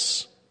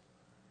letters.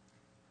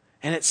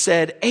 And it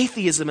said,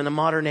 atheism in a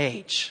modern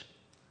age.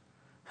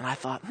 And I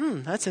thought,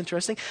 that's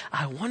interesting.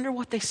 I wonder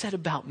what they said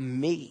about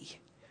me.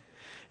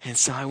 And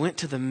so I went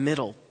to the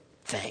middle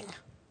thing.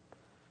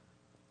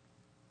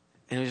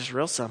 And it was just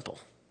real simple.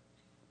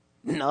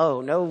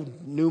 No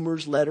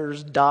numers,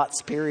 letters,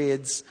 dots,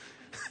 periods.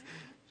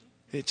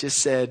 It just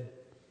said,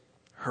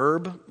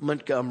 Herb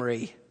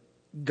Montgomery,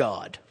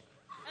 God.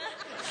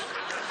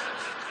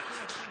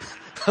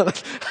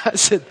 I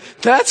said,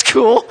 that's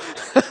cool.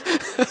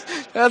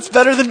 That's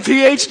better than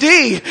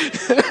PhD.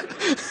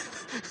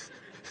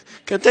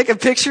 Can I take a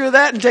picture of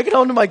that and take it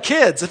home to my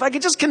kids? If I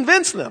could just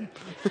convince them.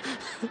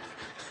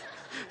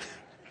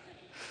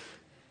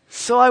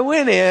 So I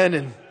went in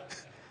and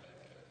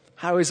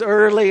I was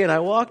early and I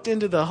walked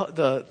into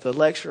the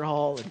lecture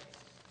hall and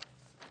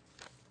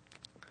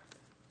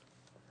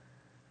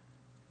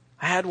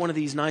I had one of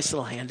these nice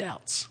little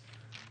handouts.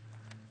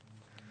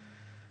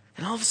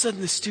 And all of a sudden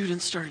the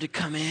students started to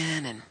come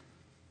in and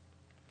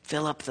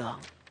fill up the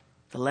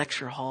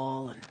lecture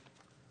hall. And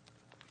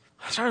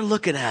I started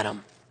looking at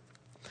them.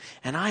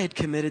 And I had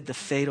committed the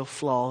fatal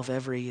flaw of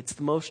it's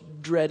the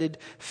most dreaded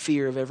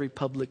fear of every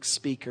public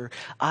speaker.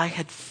 I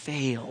had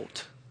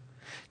failed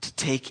to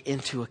take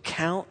into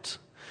account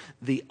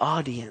the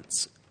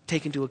audience,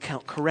 take into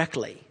account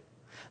correctly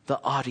the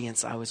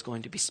audience I was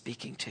going to be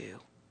speaking to.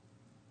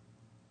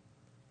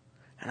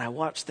 And I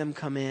watched them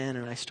come in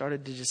and I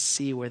started to just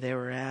see where they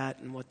were at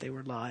and what they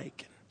were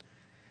like.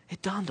 And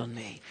it dawned on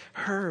me,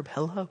 Herb,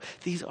 hello,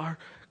 these are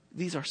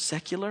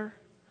secular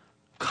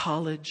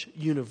college,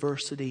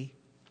 university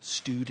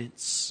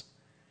students.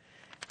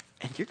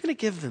 And you're going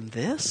to give them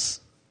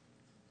this?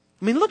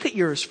 I mean, look at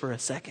yours for a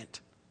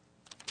second.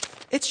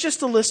 It's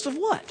just a list of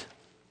what?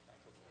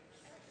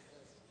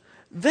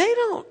 They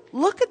don't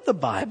look at the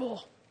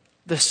Bible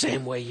the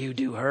same way you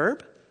do,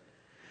 Herb.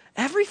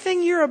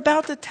 Everything you're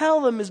about to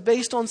tell them is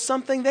based on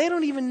something they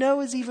don't even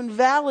know is even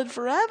valid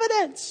for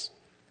evidence.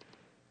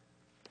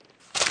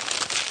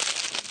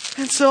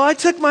 And so I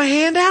took my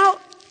hand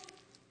out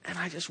and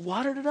I just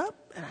watered it up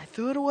and I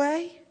threw it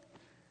away.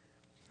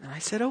 And I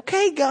said,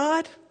 okay,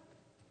 God,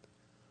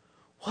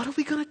 what are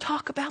we going to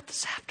talk about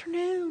this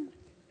afternoon?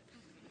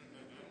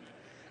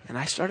 And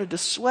I started to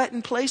sweat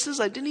in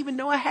places I didn't even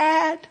know I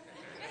had.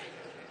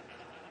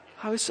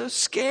 I was so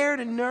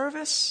scared and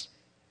nervous.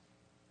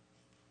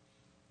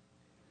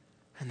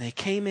 And they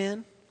came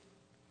in.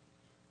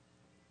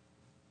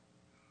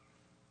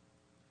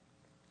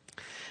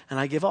 And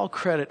I give all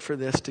credit for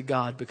this to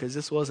God because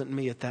this wasn't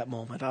me at that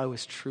moment. I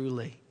was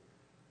truly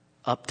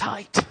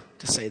uptight,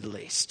 to say the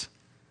least.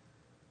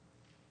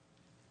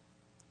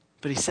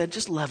 But he said,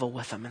 just level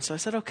with them. And so I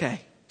said,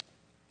 okay,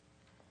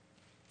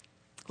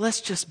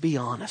 let's just be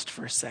honest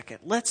for a second.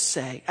 Let's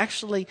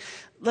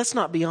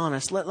not be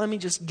honest. Let me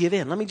just give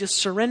in. Let me just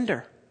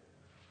surrender.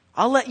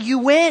 I'll let you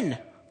win.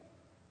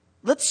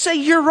 Let's say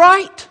you're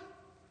right.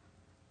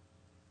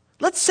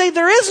 Let's say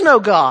there is no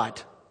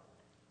God.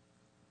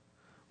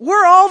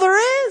 We're all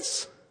there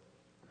is.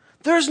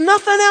 There's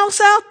nothing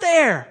else out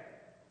there.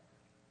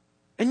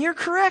 And you're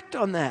correct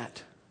on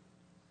that.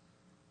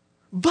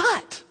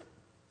 But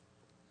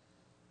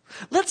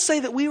let's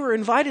say that we were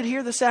invited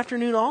here this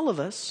afternoon, all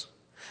of us,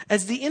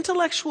 as the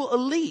intellectual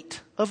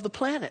elite of the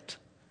planet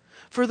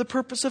for the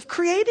purpose of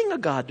creating a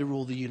God to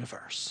rule the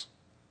universe.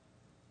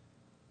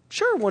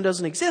 Sure, one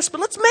doesn't exist,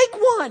 but let's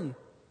make one.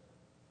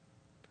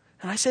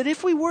 And I said,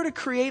 if we were to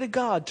create a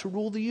God to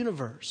rule the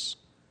universe,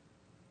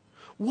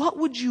 what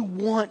would you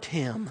want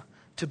him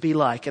to be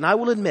like? And I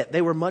will admit,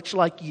 they were much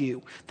like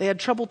you. They had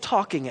trouble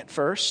talking at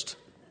first.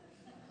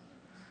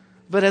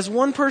 But as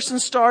one person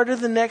started,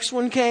 the next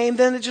one came,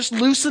 then it just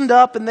loosened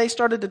up and they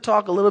started to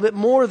talk a little bit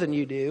more than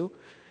you do.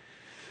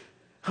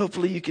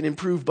 Hopefully you can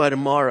improve by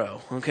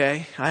tomorrow,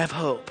 okay? I have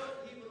hope.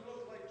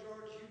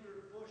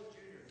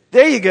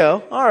 There you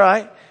go. All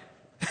right.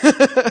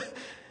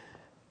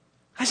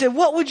 I said,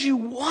 what would you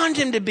want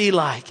him to be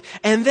like?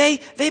 And they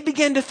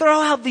began to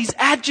throw out these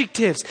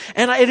adjectives.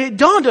 And it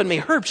dawned on me,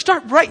 Herb,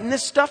 start writing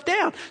this stuff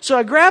down. So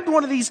I grabbed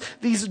one of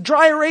these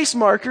dry erase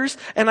markers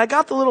and I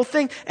got the little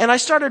thing and I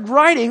started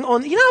writing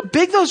on, you know how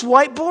big those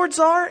whiteboards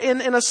are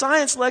in a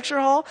science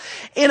lecture hall?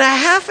 In a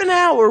half an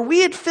hour,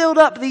 we had filled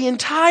up the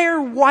entire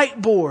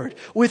whiteboard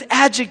with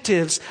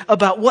adjectives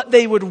about what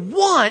they would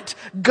want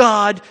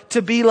God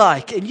to be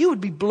like. And you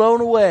would be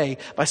blown away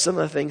by some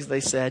of the things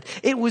they said.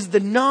 It was the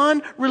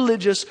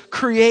non-religious,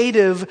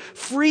 creative,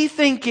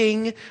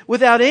 free-thinking,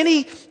 without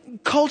any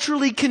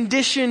culturally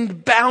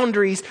conditioned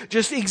boundaries,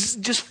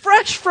 just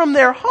fresh from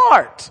their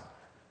heart.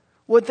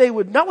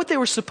 Not what they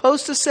were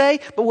supposed to say,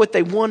 but what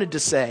they wanted to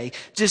say.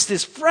 Just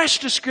this fresh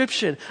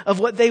description of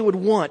what they would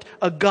want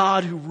a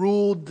God who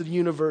ruled the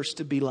universe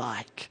to be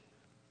like.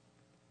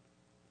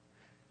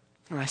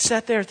 And I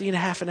sat there at the end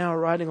of half an hour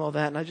writing all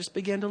that, and I just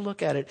began to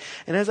look at it.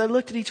 And as I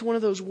looked at each one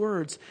of those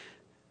words,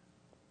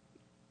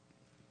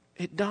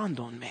 it dawned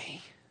on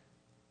me.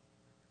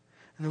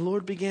 And the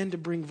Lord began to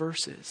bring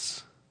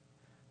verses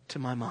to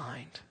my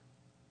mind.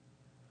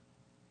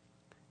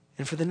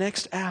 And for the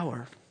next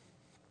hour,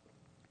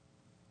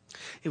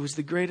 it was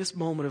the greatest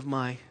moment of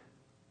my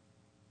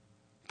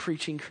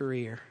preaching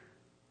career.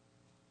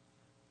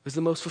 It was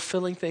the most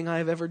fulfilling thing I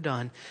have ever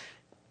done.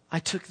 I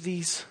took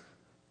these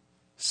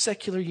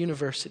secular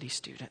university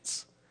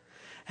students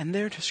and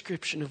their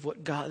description of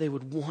what they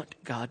would want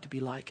God to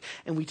be like.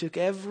 And we took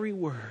every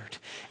word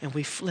and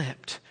we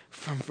flipped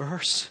from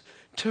verse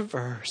to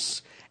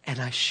verse. And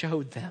I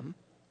showed them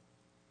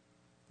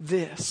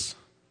this.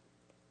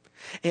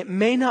 It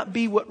may not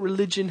be what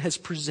religion has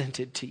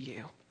presented to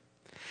you.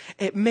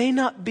 It may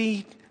not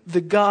be the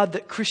God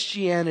that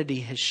Christianity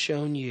has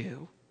shown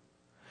you.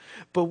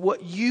 But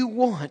what you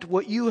want,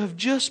 what you have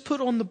just put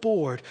on the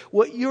board,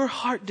 what your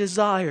heart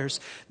desires,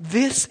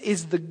 this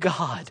is the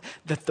God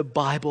that the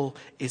Bible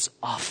is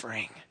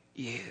offering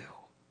you.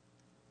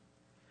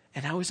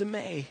 And I was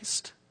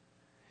amazed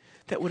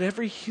that what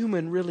every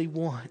human really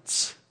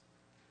wants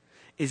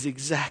is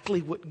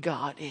exactly what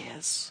God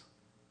is.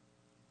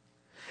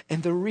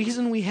 And the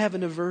reason we have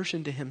an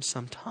aversion to him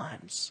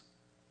sometimes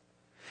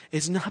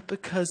is not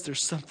because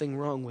there's something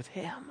wrong with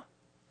him,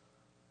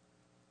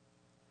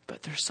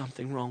 but there's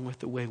something wrong with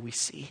the way we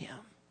see him.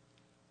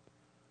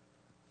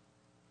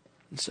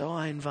 And so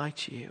I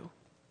invite you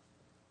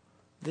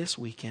this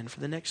weekend, for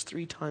the next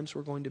 3 times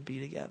we're going to be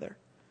together,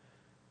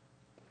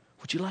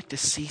 would you like to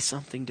see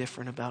something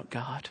different about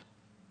God?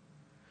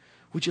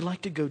 Would you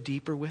like to go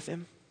deeper with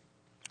him?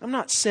 I'm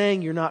not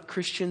saying you're not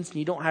Christians and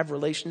you don't have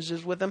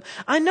relationships with him.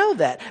 I know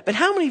that. But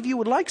how many of you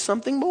would like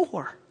something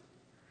more?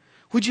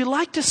 Would you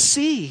like to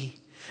see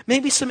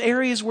maybe some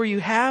areas where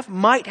you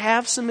might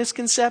have some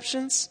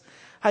misconceptions?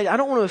 I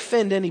don't want to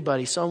offend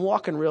anybody, so I'm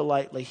walking real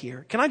lightly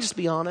here. Can I just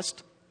be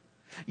honest?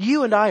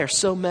 You and I are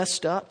so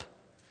messed up.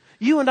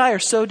 You and I are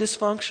so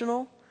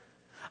dysfunctional.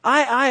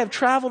 I have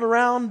traveled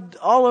around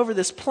all over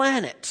this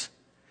planet,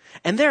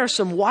 and there are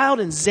some wild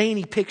and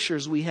zany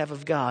pictures we have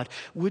of God.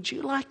 Would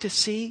you like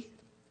to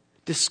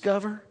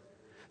discover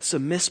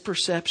some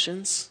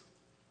misperceptions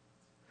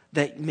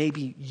that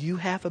maybe you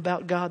have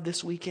about God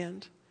this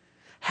weekend?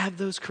 Have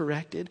those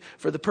corrected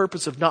for the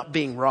purpose of not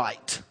being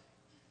right.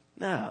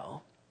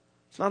 No,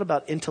 it's not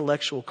about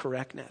intellectual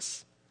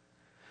correctness,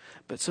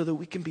 but so that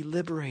we can be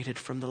liberated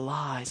from the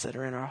lies that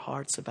are in our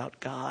hearts about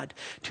God,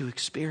 to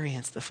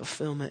experience the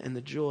fulfillment and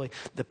the joy,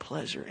 the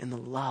pleasure and the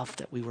love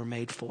that we were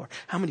made for.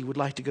 How many would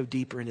like to go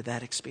deeper into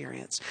that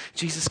experience?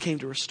 Jesus came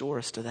to restore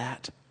us to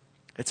that.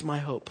 It's my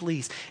hope.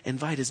 Please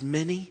invite as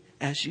many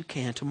as you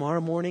can. Tomorrow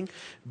morning,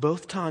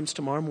 both times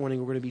tomorrow morning,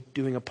 we're going to be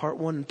doing a part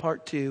 1 and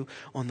part 2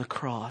 on the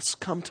cross.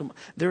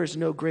 There is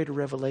no greater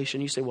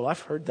revelation. You say, well, I've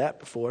heard that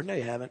before. No,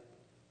 you haven't.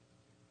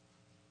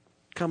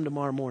 Come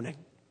tomorrow morning.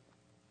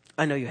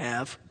 I know you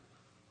have,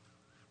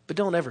 but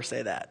don't ever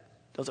say that.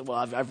 Don't say, well,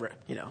 I've read,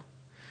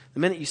 The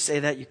minute you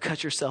say that, you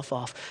cut yourself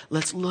off.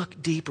 Let's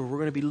look deeper. We're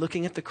going to be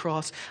looking at the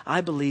cross,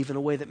 I believe, in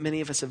a way that many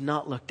of us have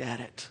not looked at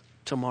it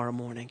tomorrow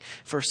morning.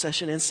 First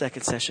session and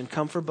second session.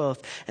 Come for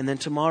both. And then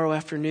tomorrow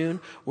afternoon,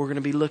 we're going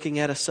to be looking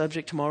at a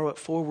subject. Tomorrow at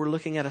 4, we're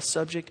looking at a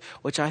subject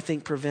which I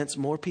think prevents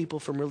more people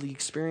from really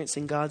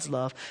experiencing God's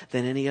love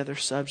than any other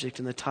subject.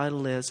 And the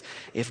title is,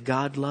 If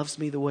God Loves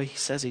Me the Way He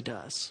Says He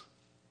Does,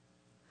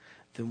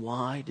 then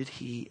why did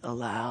He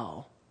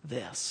allow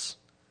this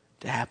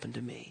to happen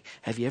to me?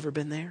 Have you ever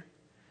been there?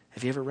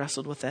 Have you ever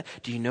wrestled with that?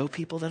 Do you know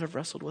people that have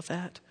wrestled with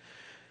that?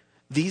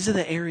 These are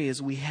the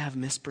areas we have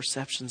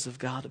misperceptions of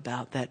God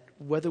about, that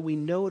whether we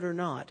know it or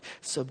not,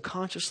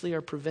 subconsciously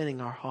are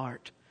preventing our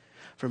heart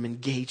from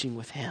engaging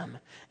with Him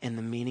in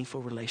the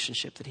meaningful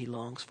relationship that He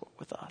longs for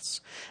with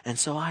us. And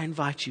so I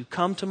invite you,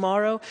 come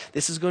tomorrow.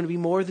 This is going to be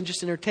more than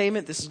just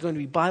entertainment. This is going to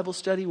be Bible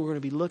study. We're going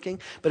to be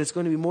looking, but it's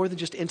going to be more than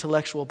just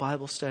intellectual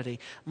Bible study.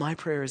 My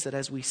prayer is that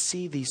as we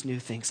see these new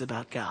things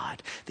about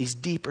God, these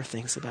deeper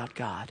things about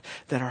God,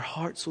 that our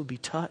hearts will be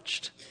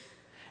touched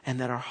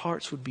and that our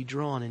hearts would be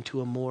drawn into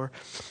a more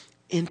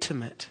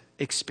intimate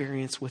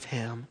experience with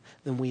Him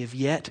than we have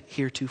yet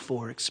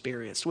heretofore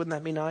experienced. Wouldn't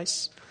that be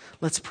nice?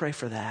 Let's pray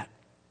for that.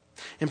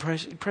 And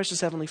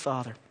precious Heavenly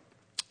Father,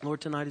 Lord,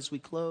 tonight as we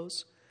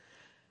close,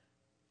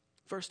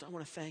 first I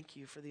want to thank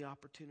you for the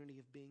opportunity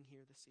of being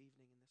here this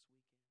evening.